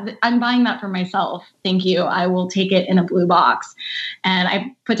 yeah, I'm buying that for myself. Thank you. I will take it in a blue box. And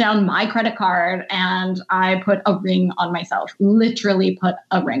I put down my credit card and I put a ring on myself, literally put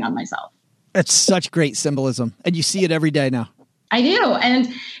a ring on myself. That's such great symbolism. And you see it every day now. I do. And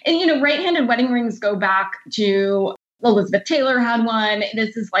right-handed wedding rings go back to Elizabeth Taylor had one.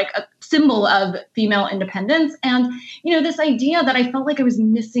 This is like a symbol of female independence. And, this idea that I felt like I was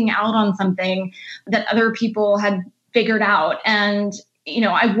missing out on something that other people had figured out. And,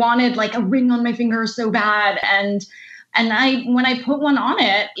 I wanted like a ring on my finger so bad. And when I put one on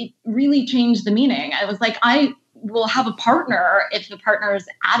it, it really changed the meaning. I was like, I will have a partner if the partner is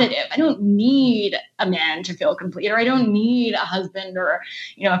additive. I don't need a man to feel complete, or I don't need a husband or,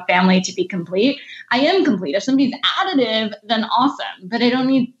 a family to be complete. I am complete. If somebody's additive, then awesome. But I don't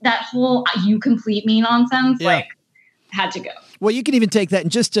need that whole you complete me nonsense. Yeah. Had to go. Well, you can even take that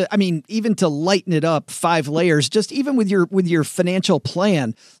and even to lighten it up 5 layers, just even with your financial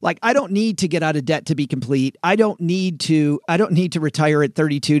plan. Like, I don't need to get out of debt to be complete. I don't need to retire at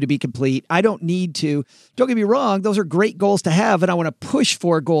 32 to be complete. Don't get me wrong. Those are great goals to have. And I want to push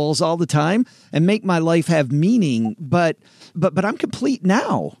for goals all the time and make my life have meaning. But I'm complete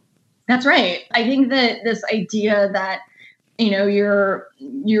now. That's right. I think that this idea that, you're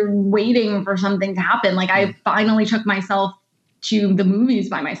waiting for something to happen. Like, I finally took myself to the movies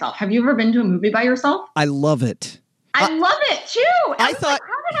by myself. Have you ever been to a movie by yourself? I love it. I love it too. I thought, like,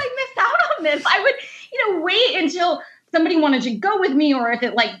 how did I miss out on this? I would, wait until somebody wanted to go with me, or if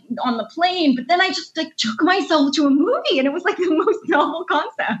it on the plane, but then I just took myself to a movie, and it was the most novel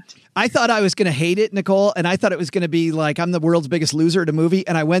concept. I thought I was going to hate it, Nicole, and I thought it was going to be like I'm the world's biggest loser at a movie,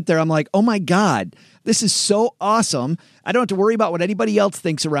 and I went there. I'm like, oh my God, this is so awesome. I don't have to worry about what anybody else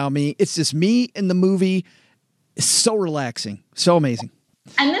thinks around me. It's just me in the movie. It's so relaxing, so amazing.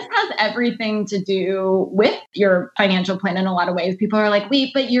 And this has everything to do with your financial plan in a lot of ways. People are like,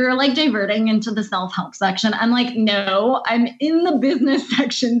 wait, but you're diverting into the self-help section. I'm like, no, I'm in the business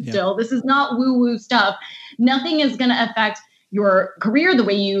section still. Yeah. This is not woo-woo stuff. Nothing is going to affect your career, the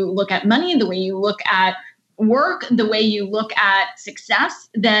way you look at money, the way you look at work, the way you look at success,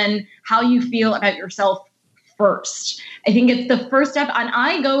 than how you feel about yourself first. I think it's the first step. And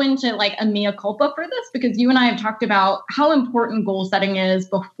I go into a mea culpa for this, because you and I have talked about how important goal setting is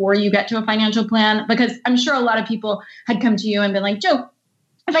before you get to a financial plan, because I'm sure a lot of people had come to you and been like, Joe,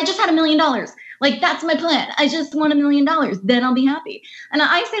 if I just had $1 million, that's my plan. I just want $1 million. Then I'll be happy. And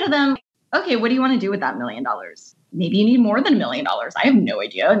I say to them, okay, what do you want to do with that $1 million? Maybe you need more than $1 million. I have no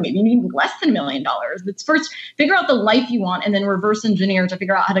idea. Maybe you need less than $1 million. Let's first figure out the life you want, and then reverse engineer to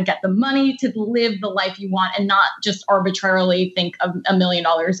figure out how to get the money to live the life you want, and not just arbitrarily think of $1 million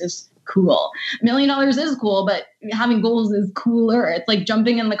is cool. $1 million is cool, but having goals is cooler. It's like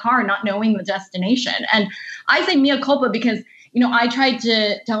jumping in the car, not knowing the destination. And I say mea culpa because I tried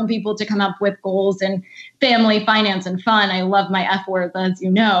to tell people to come up with goals in family, finance, and fun. I love my F words, as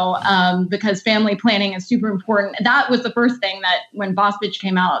you know, because family planning is super important. That was the first thing that when Boss Bitch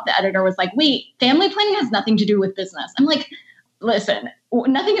came out, the editor was like, wait, family planning has nothing to do with business. I'm like, listen,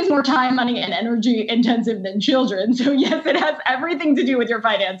 nothing is more time, money, and energy intensive than children. So yes, it has everything to do with your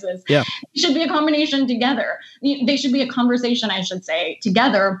finances. Yeah. It should be a combination together. They should be a conversation, I should say,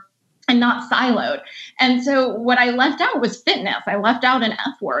 together, and not siloed. And so what I left out was fitness. I left out an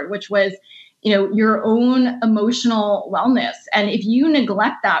F word, which was, your own emotional wellness. And if you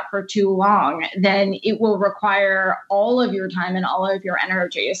neglect that for too long, then it will require all of your time and all of your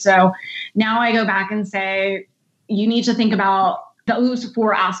energy. So now I go back and say, you need to think about those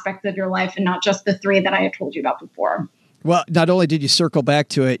 4 aspects of your life, and not just the 3 that I had told you about before. Well, not only did you circle back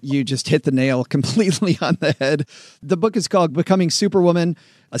to it, you just hit the nail completely on the head. The book is called Becoming Superwoman,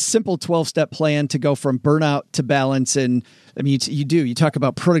 a simple 12-step plan to go from burnout to balance. And I mean, you talk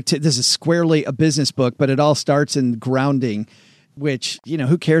about productivity. This is squarely a business book, but it all starts in grounding, which,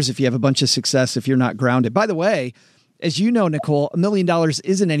 who cares if you have a bunch of success if you're not grounded? By the way, as you know, Nicole, $1 million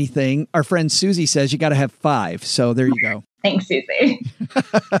isn't anything. Our friend Susie says you got to have 5. So there you go. Thanks, Susie.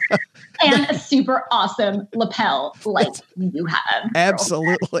 And a super awesome lapel like you have.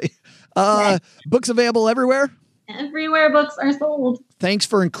 Absolutely. Books available everywhere? Everywhere books are sold. Thanks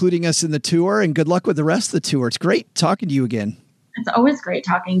for including us in the tour, and good luck with the rest of the tour. It's great talking to you again. It's always great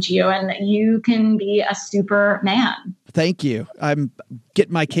talking to you, and you can be a super man. Thank you. I'm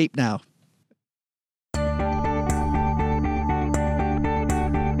getting my cape now.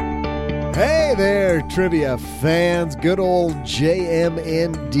 Hey there, trivia fans. Good old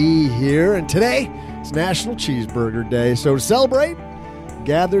JMND here. And today, it's National Cheeseburger Day. So to celebrate,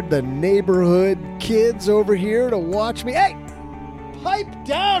 gathered the neighborhood kids over here to watch me. Hey, pipe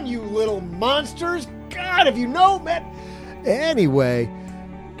down, you little monsters. God, if you know, man. Anyway,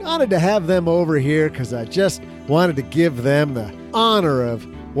 wanted to have them over here because I just wanted to give them the honor of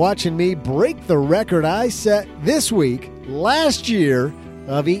watching me break the record I set this week, last year,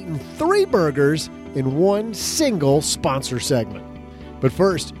 of eating 3 burgers in one single sponsor segment. But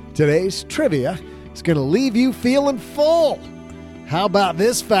first, today's trivia is going to leave you feeling full. How about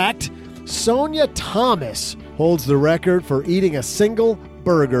this fact? Sonia Thomas holds the record for eating a single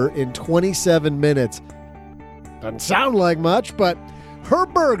burger in 27 minutes. Doesn't sound like much, but her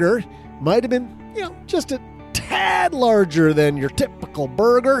burger might have been, just a tad larger than your typical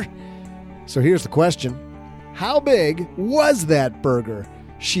burger. So here's the question. how big was that burger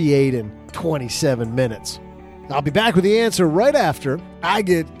she ate in 27 minutes? I'll be back with the answer right after I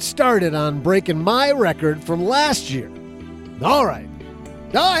get started on breaking my record from last year. All right.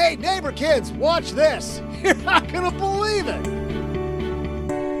 Oh, hey, neighbor kids, watch this. You're not going to believe it.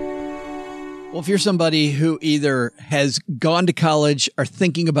 Well, if you're somebody who either has gone to college or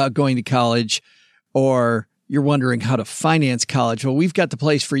thinking about going to college, or you're wondering how to finance college, well, we've got the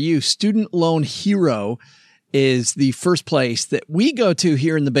place for you. Student Loan Hero is the first place that we go to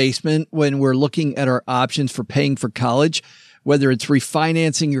here in the basement when we're looking at our options for paying for college, whether it's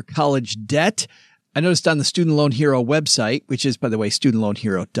refinancing your college debt. I noticed on the Student Loan Hero website, which is, by the way,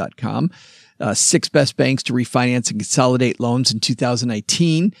 studentloanhero.com, 6 best banks to refinance and consolidate loans in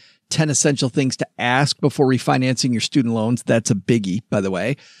 2019, 10 essential things to ask before refinancing your student loans. That's a biggie, by the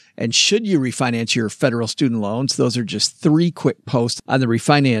way. And should you refinance your federal student loans? Those are just 3 quick posts on the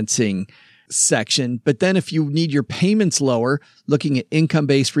refinancing section. But then if you need your payments lower, looking at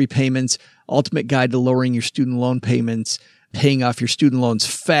income-based repayments, ultimate guide to lowering your student loan payments, paying off your student loans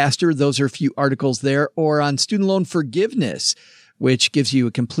faster. Those are a few articles there. Or on student loan forgiveness, which gives you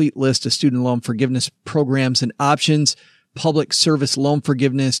a complete list of student loan forgiveness programs and options. Public service loan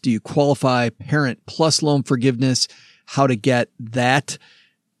forgiveness. Do you qualify? Parent plus loan forgiveness. How to get that.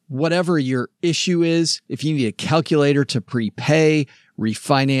 Whatever your issue is, if you need a calculator to prepay,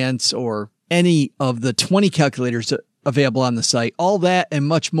 refinance, or any of the 20 calculators available on the site, all that and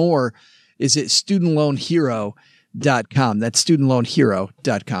much more is at studentloanhero.com. That's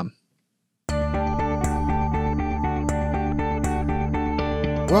studentloanhero.com.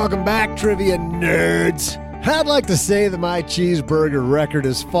 Welcome back, trivia nerds. I'd like to say that my cheeseburger record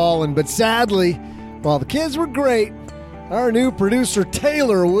has fallen, but sadly, while the kids were great, our new producer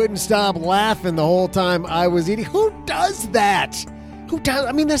Taylor wouldn't stop laughing the whole time I was eating. Who does that? Who does?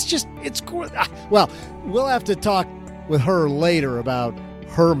 I mean, that's just, it's well, we'll have to talk with her later about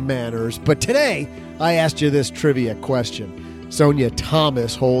her manners. But today, I asked you this trivia question. Sonia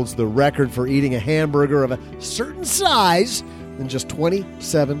Thomas holds the record for eating a hamburger of a certain size in just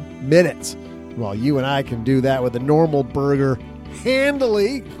 27 minutes. Well, you and I can do that with a normal burger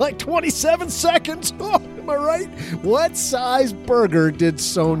handily, like 27 seconds. Oh, am I right? What size burger did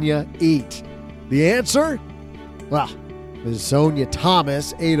Sonia eat? The answer? Well, Ms. Sonia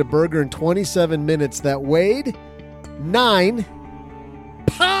Thomas ate a burger in 27 minutes that weighed 9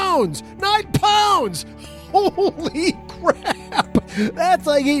 pounds. 9 pounds! Holy crap! That's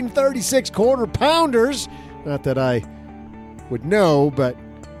like eating 36 quarter-pounders. Not that I would know, but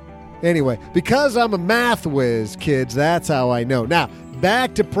anyway, because I'm a math whiz, kids, that's how I know. Now,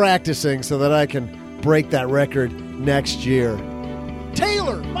 back to practicing so that I can break that record next year.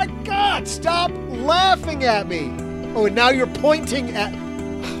 Taylor, my God, stop laughing at me. Oh, and now you're pointing at... Oh,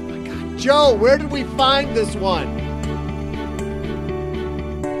 my God. Joe, where did we find this one?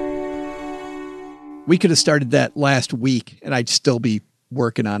 We could have started that last week, and I'd still be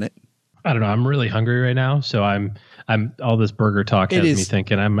working on it. I don't know. I'm really hungry right now, so I'm all this burger talk has me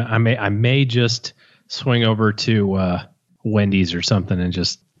thinking I may just swing over to Wendy's or something and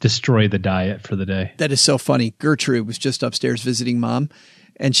just destroy the diet for the day. That is so funny. Gertrude was just upstairs visiting Mom,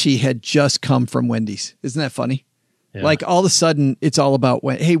 and she had just come from Wendy's. Isn't that funny? Yeah. Like all of a sudden, it's all about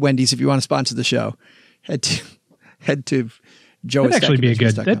hey Wendy's, if you want to sponsor the show, head to Joe. That'd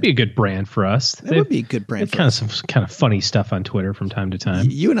be a good brand for us. That would be a good brand. For us. Some kind of funny stuff on Twitter from time to time.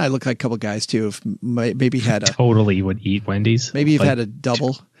 You and I look like a couple guys too. If maybe had totally would eat Wendy's. Maybe you've had a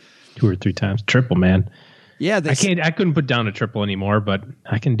double, 2 or 3 times, triple, man. Yeah, I couldn't put down a triple anymore, but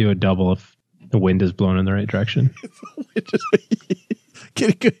I can do a double if the wind is blowing in the right direction. Get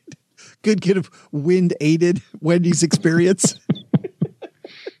a good wind aided Wendy's experience.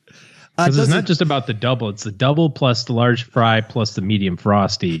 Because it's not just about the double; it's the double plus the large fry plus the medium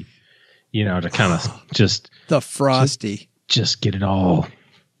frosty. To kind of just the frosty, just get it all,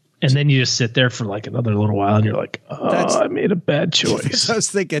 and then you just sit there for like another little while, and you're like, "Oh, I made a bad choice." I was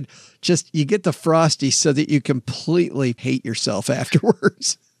thinking, you get the frosty so that you completely hate yourself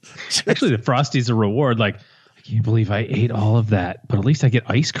afterwards. Actually, the frosty's a reward. Like, I can't believe I ate all of that, but at least I get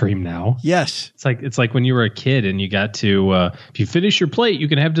ice cream now. Yes. It's like when you were a kid and you got to, if you finish your plate, you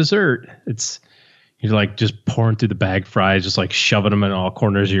can have dessert. You're like just pouring through the bag fries, just like shoving them in all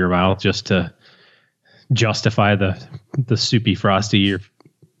corners of your mouth just to justify the soupy frosty you're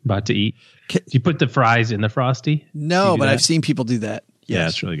about to eat. Do you put the fries in the frosty? No, but I've seen people do that. Yes. Yeah,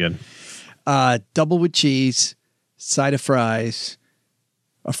 it's really good. Double with cheese, side of fries,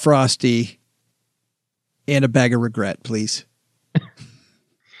 a frosty, and a bag of regret, please.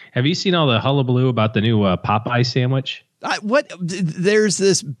 Have you seen all the hullabaloo about the new Popeye sandwich? There's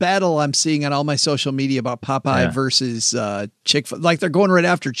this battle I'm seeing on all my social media about Popeye versus Chick-fil-A. Like they're going right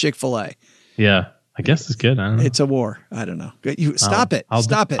after Chick-fil-A. Yeah. I guess it's good. I don't know. It's a war. I don't know. Stop it.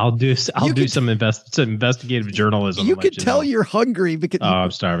 Stop it. I'll do some investigative journalism. You can tell you're hungry because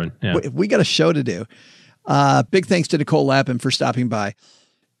I'm starving. Yeah. We got a show to do. Big thanks to Nicole Lapin for stopping by.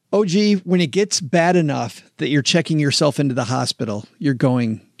 OG, when it gets bad enough that you're checking yourself into the hospital, you're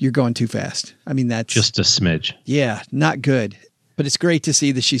going too fast. I mean, that's just a smidge. Yeah, not good. But it's great to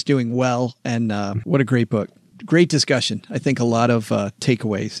see that she's doing well. And what a great book. Great discussion. I think a lot of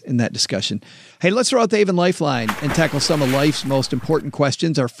takeaways in that discussion. Hey, let's throw out the Haven Lifeline and tackle some of life's most important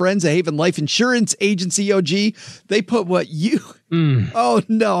questions. Our friends at Haven Life Insurance Agency, OG, they put what you... Oh,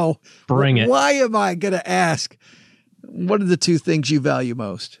 no. Bring it. Why am I going to ask? What are the two things you value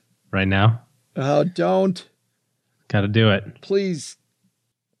most? Right now? Oh, don't. Got to do it. Please.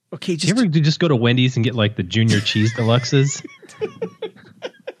 Okay, you ever just go to Wendy's and get like the junior cheese deluxes?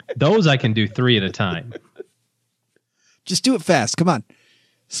 Those I can do 3 at a time. Just do it fast. Come on.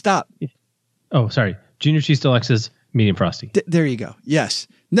 Stop. Oh, sorry. Junior cheese deluxes, medium frosty. There you go. Yes.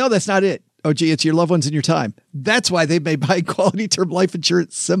 No, that's not it. Oh, gee, it's your loved ones and your time. That's why they made buying quality term life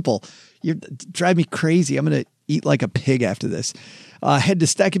insurance simple. You drive me crazy. I'm going to eat like a pig after this. Head to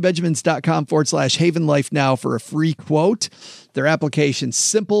stackingbenjamins.com/Haven Life now for a free quote. Their application's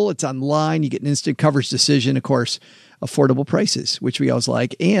simple. It's online. You get an instant coverage decision. Of course, affordable prices, which we always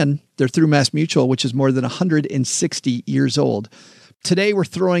like. And they're through Mass Mutual, which is more than 160 years old. Today, we're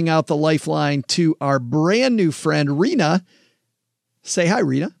throwing out the lifeline to our brand new friend, Rena. Say hi,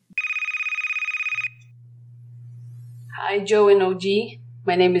 Rena. Hi, Joe and OG.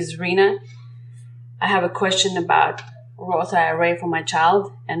 My name is Rena. I have a question about Roth IRA for my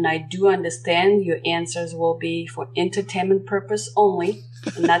child, and I do understand your answers will be for entertainment purpose only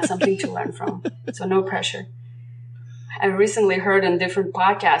and not something to learn from. So no pressure. I recently heard on different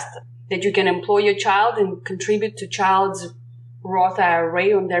podcasts that you can employ your child and contribute to child's Roth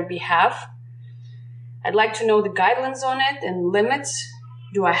IRA on their behalf. I'd like to know the guidelines on it and limits.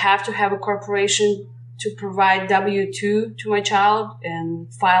 Do I have to have a corporation to provide W-2 to my child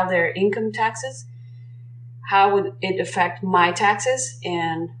and file their income taxes? How would it affect my taxes?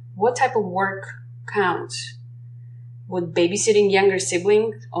 And what type of work counts? Would babysitting younger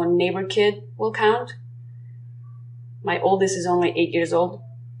siblings or neighbor kid will count? My oldest is only 8 years old.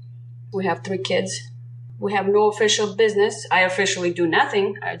 We have 3 kids. We have no official business. I officially do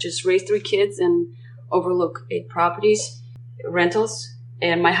nothing. I just raise 3 kids and overlook 8 properties, rentals.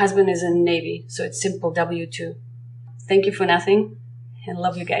 And my husband is in the Navy, so it's simple W-2. Thank you for nothing, and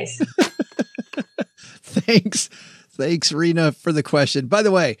love you guys. Thanks, Rena, for the question. By the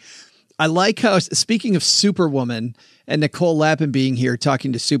way, I like how, speaking of Superwoman and Nicole Lapin being here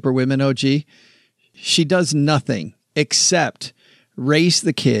talking to Superwomen, OG, she does nothing except raise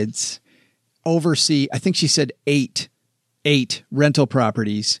the kids, oversee, I think she said 8 rental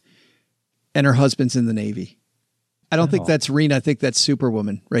properties, and her husband's in the Navy. I don't think that's Rena. I think that's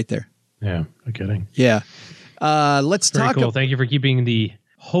Superwoman right there. Yeah, no kidding. Yeah. Let's talk. Cool. Thank you for keeping the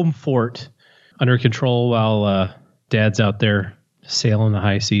home fort under control while Dad's out there sailing the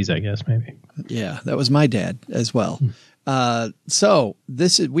high seas, I guess, maybe. Yeah, that was my dad as well. So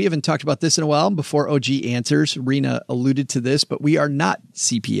we haven't talked about this in a while. Before OG answers, Rena alluded to this, but we are not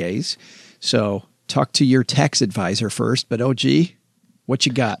CPAs. So talk to your tax advisor first. But OG, what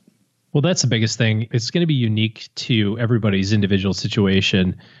you got? Well, that's the biggest thing. It's going to be unique to everybody's individual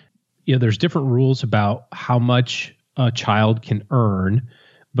situation. You know, there's different rules about how much a child can earn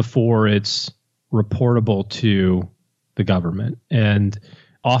before it's reportable to the government. And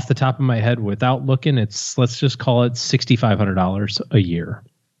off the top of my head, without looking, let's just call it $6,500 a year.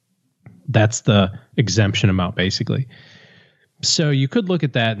 That's the exemption amount, basically. So you could look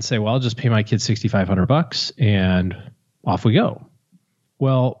at that and say, well, I'll just pay my kid $6,500 and off we go.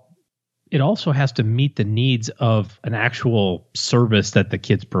 Well, it also has to meet the needs of an actual service that the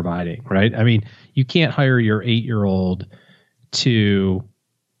kid's providing, right? I mean, you can't hire your 8-year-old to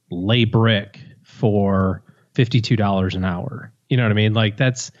lay brick for $52 an hour. You know what I mean? Like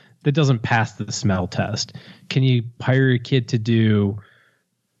that doesn't pass the smell test. Can you hire your kid to do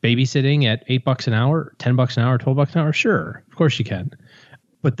babysitting at $8 an hour, $10 an hour, $12 an hour? Sure. Of course you can.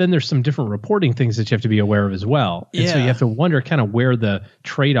 But then there's some different reporting things that you have to be aware of as well. And so you have to wonder kind of where the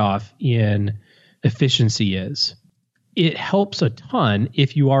trade-off in efficiency is. It helps a ton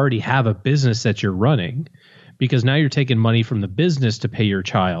if you already have a business that you're running, because now you're taking money from the business to pay your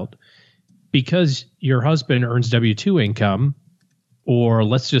child. Because your husband earns W-2 income, or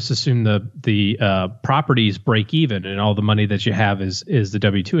let's just assume the properties break even and all the money that you have is the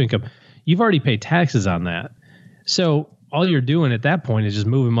W-2 income, you've already paid taxes on that. So all you're doing at that point is just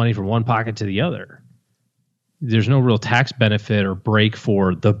moving money from one pocket to the other. There's no real tax benefit or break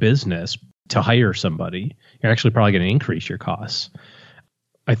for the business to hire somebody. You're actually probably going to increase your costs.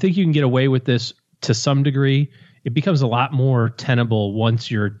 I think you can get away with this to some degree. It becomes a lot more tenable once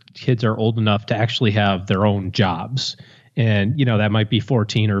your kids are old enough to actually have their own jobs. And, that might be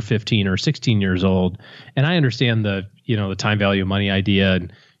 14 or 15 or 16 years old. And I understand the time value of money idea.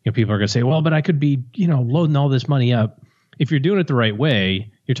 And, people are going to say, well, but I could be, loading all this money up. If you're doing it the right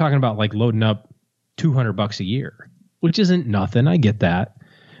way, you're talking about like loading up $200 a year, which isn't nothing. I get that.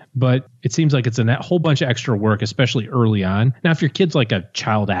 But it seems like it's a whole bunch of extra work, especially early on. Now, if your kid's like a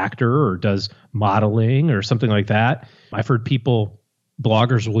child actor or does modeling or something like that, I've heard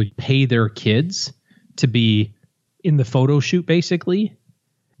bloggers will pay their kids to be in the photo shoot, basically.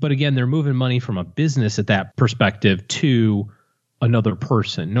 But again, they're moving money from a business at that perspective to another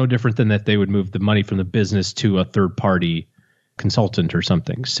person. No different than that they would move the money from the business to a third party consultant or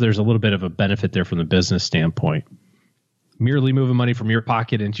something. So there's a little bit of a benefit there from the business standpoint. Merely moving money from your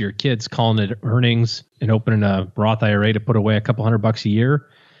pocket into your kids, calling it earnings and opening a Roth IRA to put away a couple $100 a year.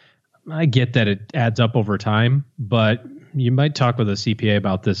 I get that it adds up over time, but you might talk with a CPA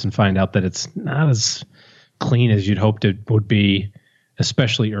about this and find out that it's not as clean as you'd hoped it would be,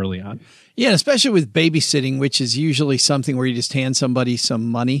 especially early on. Yeah, and especially with babysitting, which is usually something where you just hand somebody some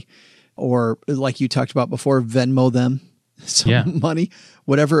money, or like you talked about before, Venmo them some money,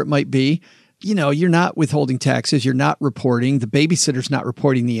 whatever it might be. You're not withholding taxes. You're not reporting. The babysitter's not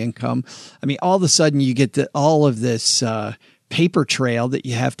reporting the income. I mean, all of a sudden you get all of this paper trail that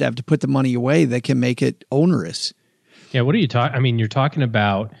you have to put the money away that can make it onerous. Yeah, what are you talking? I mean, you're talking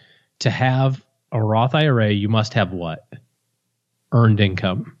about to have a Roth IRA, you must have what? Earned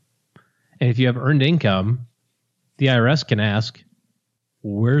income. And if you have earned income, the IRS can ask,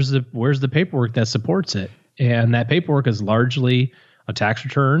 where's the paperwork that supports it? And that paperwork is largely a tax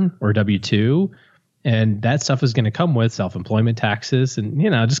return or W-2. And that stuff is going to come with self-employment taxes and,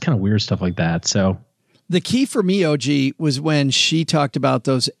 just kind of weird stuff like that. So the key for me, OG, was when she talked about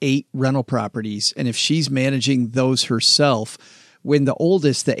those 8 rental properties. And if she's managing those herself, when the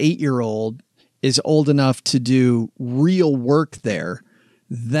oldest, the 8-year-old, is old enough to do real work there,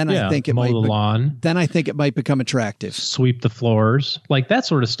 then I think it mow might the lawn. Then I think it might become attractive. Sweep the floors, like that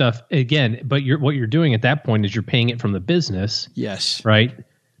sort of stuff. Again, but what you're doing at that point is you're paying it from the business. Yes. Right.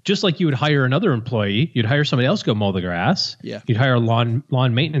 Just like you would hire another employee, you'd hire somebody else to go mow the grass. Yeah. You'd hire a lawn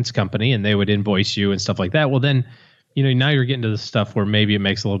maintenance company and they would invoice you and stuff like that. Well, then, now you're getting to the stuff where maybe it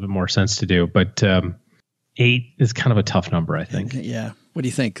makes a little bit more sense to do. But 8 is kind of a tough number, I think. Yeah. What do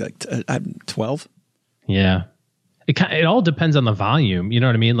you think? Like 12? Yeah. It all depends on the volume. You know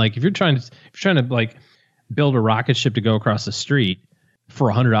what I mean? Like if you're trying to like build a rocket ship to go across the street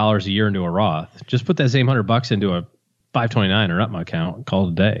for $100 a year into a Roth, just put that same $100 into a 529 or UPMA account and call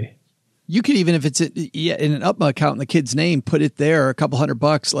it a day. You could even, if it's in an UPMA account in the kid's name, put it there, a couple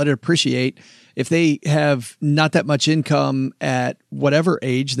 $100, let it appreciate. If they have not that much income at whatever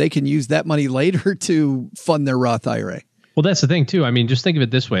age, they can use that money later to fund their Roth IRA. Well, that's the thing too. I mean, just think of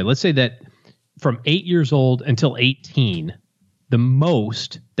it this way. Let's say that from 8 years old until 18, the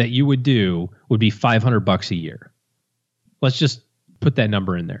most that you would do would be $500 a year. Let's just put that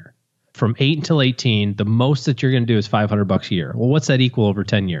number in there. From 8 until 18, the most that you're going to do is $500 a year. Well, what's that equal over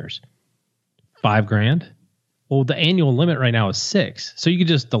 10 years? $5,000? Well, the annual limit right now is 6. So you could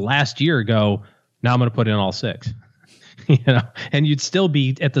just the last year go, now I'm going to put in all 6. And you'd still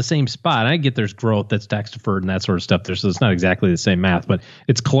be at the same spot. I get there's growth that's tax deferred and that sort of stuff there. So it's not exactly the same math, but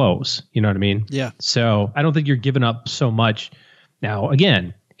it's close. You know what I mean? Yeah. So I don't think you're giving up so much. Now,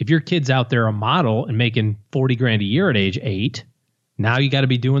 again, if your kid's out there a model and making $40,000 a year at age 8, now you got to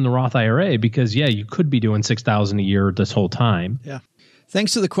be doing the Roth IRA because you could be doing $6,000 a year this whole time. Yeah.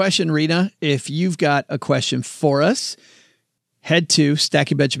 Thanks for the question, Rena. If you've got a question for us, head to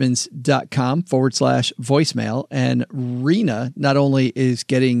stackingbenjamins.com/voicemail. And Rena not only is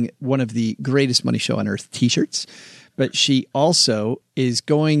getting one of the greatest money show on earth t-shirts, but she also is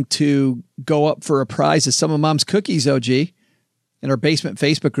going to go up for a prize of some of Mom's cookies, OG, in our basement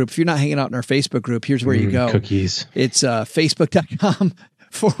Facebook group. If you're not hanging out in our Facebook group, here's where you go. Cookies. It's facebook.com/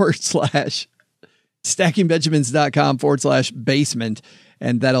 stackingbenjamins.com/basement.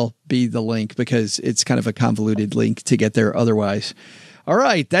 And that'll be the link because it's kind of a convoluted link to get there otherwise. All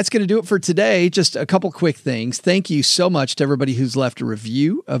right, that's going to do it for today. Just a couple quick things. Thank you so much to everybody who's left a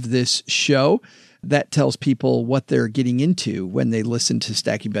review of this show. That tells people what they're getting into when they listen to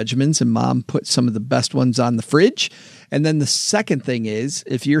Stacking Benjamins, and Mom put some of the best ones on the fridge. And then the second thing is,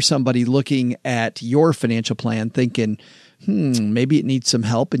 if you're somebody looking at your financial plan thinking, maybe it needs some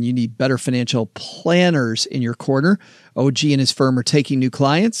help and you need better financial planners in your corner, OG and his firm are taking new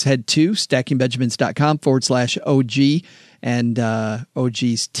clients. Head to stackingbenjamins.com/OG and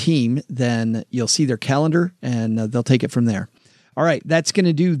OG's team. Then you'll see their calendar and they'll take it from there. All right, that's going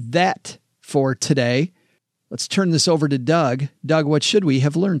to do that for today. Let's turn this over to Doug. Doug, what should we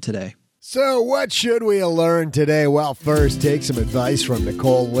have learned today? So what should we have learned today? Well, first, take some advice from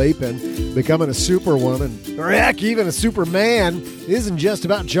Nicole Lapin. Becoming a superwoman, or heck, even a superman, isn't just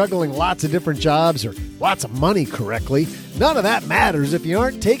about juggling lots of different jobs or lots of money correctly. None of that matters if you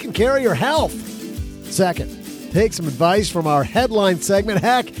aren't taking care of your health. Second, take some advice from our headline segment.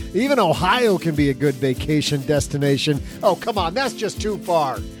 Heck, even Ohio can be a good vacation destination. Oh, come on, that's just too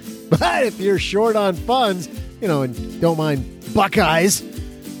far. But if you're short on funds, and don't mind Buckeyes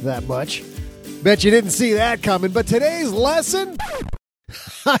that much, bet you didn't see that coming. But today's lesson,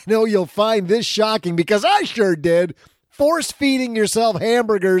 I know you'll find this shocking because I sure did. Force feeding yourself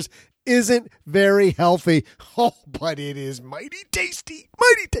hamburgers isn't very healthy. Oh, but it is mighty tasty,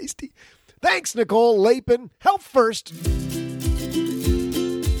 mighty tasty. Thanks, Nicole Lapin. Health first.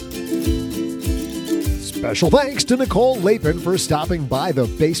 Special thanks to Nicole Lapin for stopping by the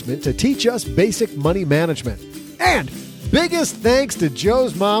basement to teach us basic money management. And biggest thanks to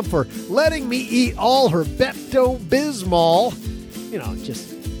Joe's mom for letting me eat all her Pepto-Bismol.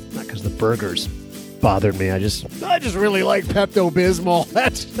 Just not because the burgers bothered me. I just really like Pepto-Bismol.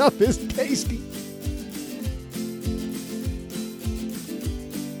 That stuff is tasty.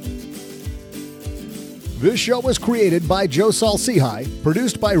 This show was created by Joe Salsihai,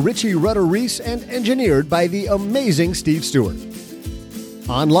 produced by Richie Rutter-Reese, and engineered by the amazing Steve Stewart.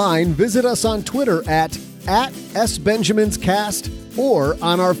 Online, visit us on Twitter at @SBenjaminsCast or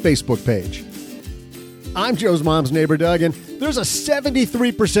on our Facebook page. I'm Joe's mom's neighbor, Doug, and there's a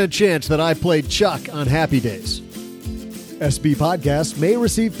 73% chance that I played Chuck on Happy Days. SB Podcasts may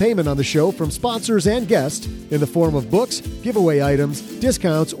receive payment on the show from sponsors and guests in the form of books, giveaway items,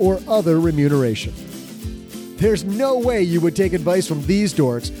 discounts, or other remuneration. There's no way you would take advice from these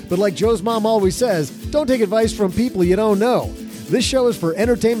dorks, but like Joe's mom always says, don't take advice from people you don't know. This show is for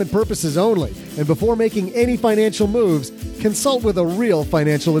entertainment purposes only, and before making any financial moves, consult with a real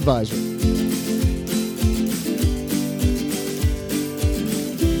financial advisor.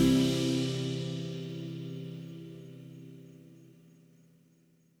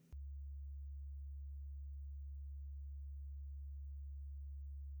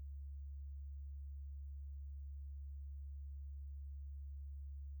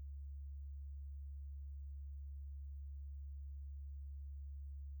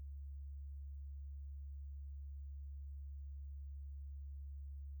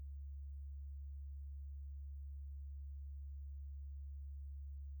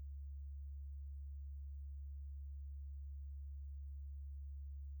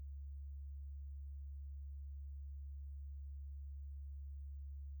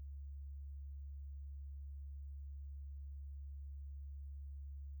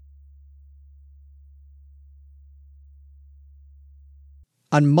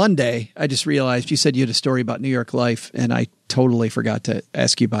 On Monday, I just realized you said you had a story about New York Life, and I totally forgot to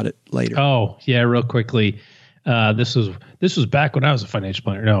ask you about it later. Oh, yeah, real quickly. This was back when I was a financial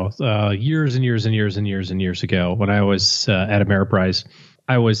planner. No, years and years and years and years and years ago when I was at Ameriprise,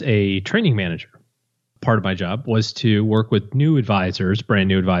 I was a training manager. Part of my job was to work with new advisors, brand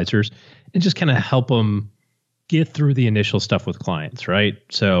new advisors, and just kind of help them get through the initial stuff with clients, right?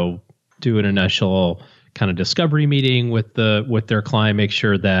 So do an initial kind of discovery meeting with their client, make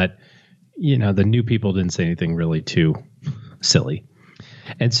sure that, the new people didn't say anything really too silly.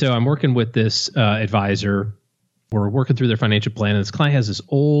 And so I'm working with this advisor. We're working through their financial plan, and this client has this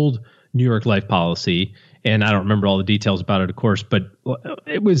old New York Life policy, and I don't remember all the details about it, of course, but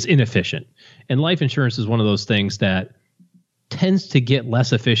it was inefficient. And life insurance is one of those things that tends to get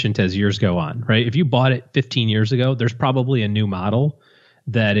less efficient as years go on, right? If you bought it 15 years ago, there's probably a new model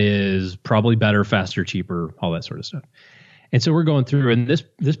that is probably better, faster, cheaper, all that sort of stuff. And so we're going through, and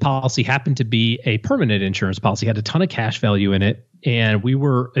this policy happened to be a permanent insurance policy, had a ton of cash value in it, and we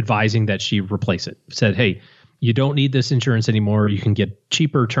were advising that she replace it. Said, hey, you don't need this insurance anymore. You can get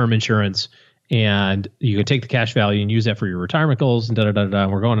cheaper term insurance, and you can take the cash value and use that for your retirement goals, and da-da-da-da.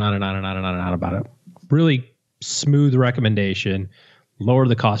 We're going on and on and on and on and on about it. Really smooth recommendation, lower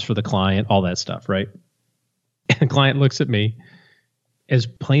the cost for the client, all that stuff, right? And the client looks at me as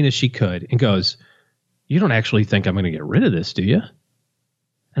plain as she could and goes, you don't actually think I'm going to get rid of this, do you?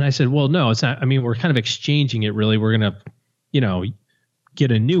 And I said, well, no, it's not. I mean, we're kind of exchanging it, really. We're going to,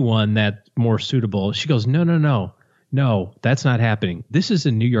 get a new one that's more suitable. She goes, no, that's not happening. This is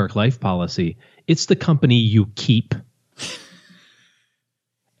a New York Life policy. It's the company you keep.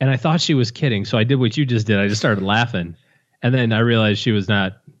 And I thought she was kidding. So I did what you just did. I just started laughing. And then I realized she was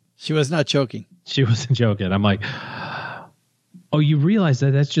not joking. She wasn't joking. I'm like, oh, you realize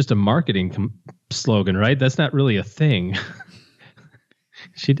that that's just a marketing slogan, right? That's not really a thing.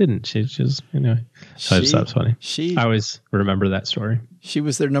 She didn't. She just, So I just thought it was funny. I always remember that story. She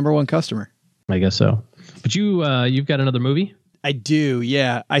was their number one customer. I guess so. But you've got another movie? I do,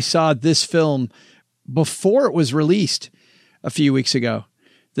 yeah. I saw this film before it was released a few weeks ago.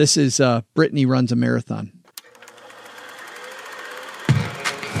 This is Brittany Runs a Marathon.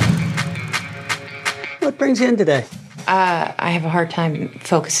 What brings you in today? I have a hard time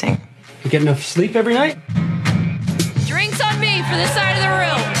focusing. You get enough sleep every night? Drinks on me for this side of the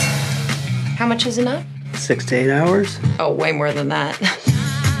room. How much is enough? 6 to 8 hours. Oh, way more than that.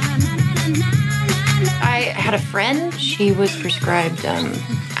 I had a friend. She was prescribed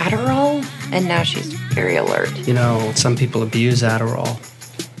Adderall, and now she's very alert. Some people abuse Adderall.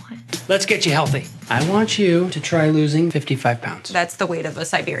 What? Let's get you healthy. I want you to try losing 55 pounds. That's the weight of a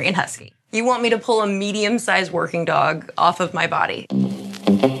Siberian Husky. You want me to pull a medium-sized working dog off of my body.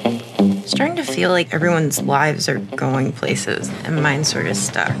 Starting to feel like everyone's lives are going places, and mine's sort of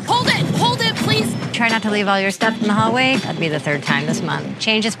stuck. Hold it, please. Try not to leave all your stuff in the hallway. That'd be the 3rd time this month.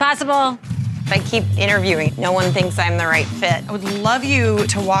 Change is possible. If I keep interviewing, no one thinks I'm the right fit. I would love you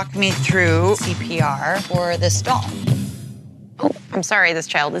to walk me through CPR for this doll. Oh, I'm sorry, this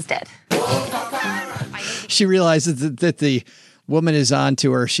child is dead. She realizes that the woman is on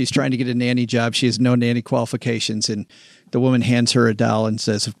to her. She's trying to get a nanny job. She has no nanny qualifications. And the woman hands her a doll and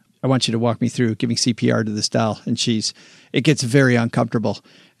says, I want you to walk me through giving CPR to this doll. And it gets very uncomfortable.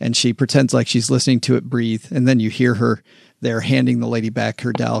 And she pretends like she's listening to it breathe. And then you hear her there handing the lady back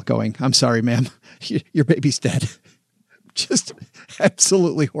her doll going, I'm sorry, ma'am, your baby's dead. Just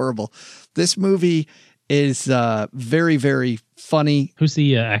absolutely horrible. This movie is very, very funny. Who's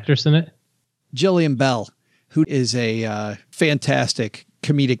the actress in it? Jillian Bell, who is a fantastic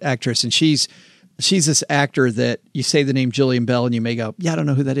comedic actress. And she's this actor that you say the name Jillian Bell and you may go, yeah, I don't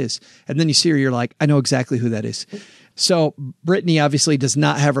know who that is. And then you see her, you're like, I know exactly who that is. So Brittany obviously does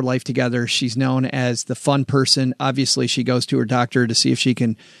not have her life together. She's known as the fun person. Obviously, she goes to her doctor to see if she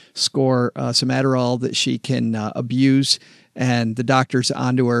can score some Adderall that she can abuse. And the doctor's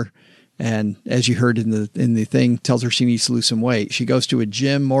onto her. And as you heard in the thing, tells her she needs to lose some weight. She goes to a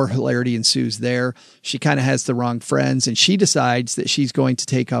gym. More hilarity ensues there. She kind of has the wrong friends, and she decides that she's going to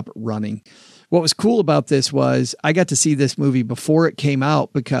take up running. What was cool about this was I got to see this movie before it came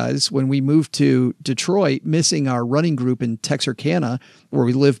out, because when we moved to Detroit, missing our running group in Texarkana, where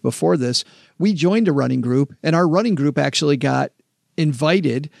we lived before this, we joined a running group, and our running group actually got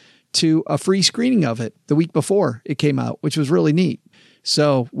invited to a free screening of it the week before it came out, which was really neat.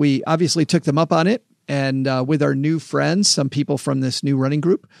 So we obviously took them up on it. And with our new friends, some people from this new running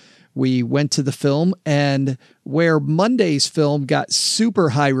group, we went to the film, and where Monday's film got super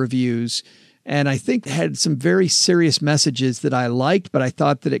high reviews, and I think had some very serious messages that I liked, but I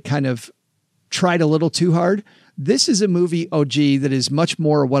thought that it kind of tried a little too hard. This is a movie, OG, that is much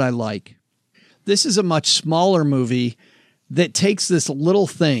more what I like. This is a much smaller movie that takes this little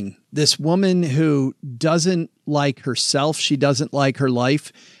thing, this woman who doesn't like herself, she doesn't like her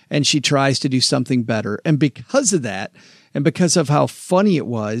life, and she tries to do something better. And because of that, and because of how funny it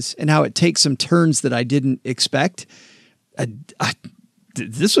was and how it takes some turns that I didn't expect,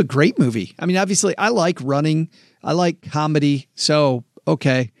 this was a great movie. I mean, obviously, I like running. I like comedy. So,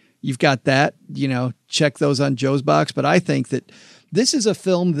 okay, you've got that. Check those on Joe's box. But I think that this is a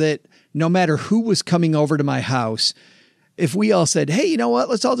film that no matter who was coming over to my house, if we all said, hey, you know what,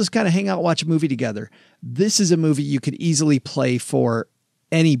 let's all just kind of hang out and watch a movie together, this is a movie you could easily play for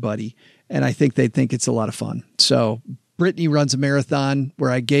anybody. And I think they'd think it's a lot of fun. So Brittany Runs a Marathon, where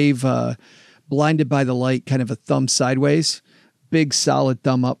I gave Blinded by the Light kind of a thumb sideways. Big solid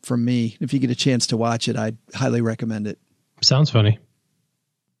thumb up from me. If you get a chance to watch it, I'd highly recommend it. Sounds funny.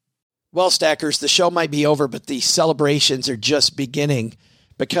 Well, Stackers, the show might be over, but the celebrations are just beginning,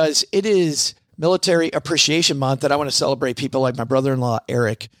 because it is Military Appreciation Month, and I want to celebrate people like my brother-in-law,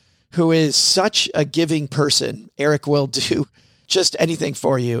 Eric, who is such a giving person. Eric will do just anything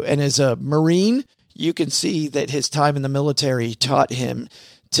for you. And as a Marine, you can see that his time in the military taught him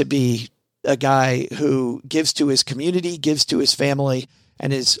to be a guy who gives to his community, gives to his family,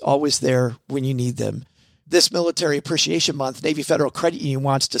 and is always there when you need them. This Military Appreciation Month, Navy Federal Credit Union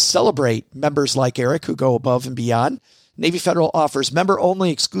wants to celebrate members like Eric who go above and beyond. Navy Federal offers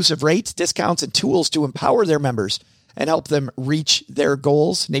member-only exclusive rates, discounts, and tools to empower their members and help them reach their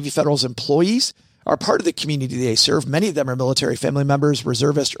goals. Navy Federal's employees are part of the community they serve. Many of them are military family members,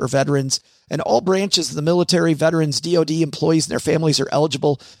 reservists, or veterans, and all branches of the military, veterans, DoD employees, and their families are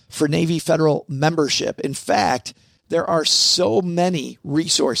eligible for Navy Federal membership. In fact, there are so many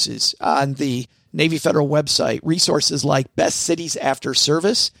resources on the Navy Federal website, resources like Best Cities After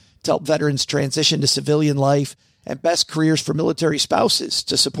Service to help veterans transition to civilian life, and Best Careers for Military Spouses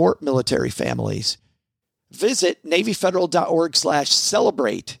to support military families. Visit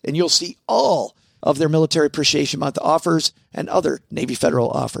NavyFederal.org/celebrate, and you'll see all of their Military Appreciation Month offers and other Navy Federal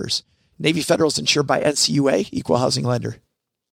offers. Navy Federal is insured by NCUA, Equal Housing Lender.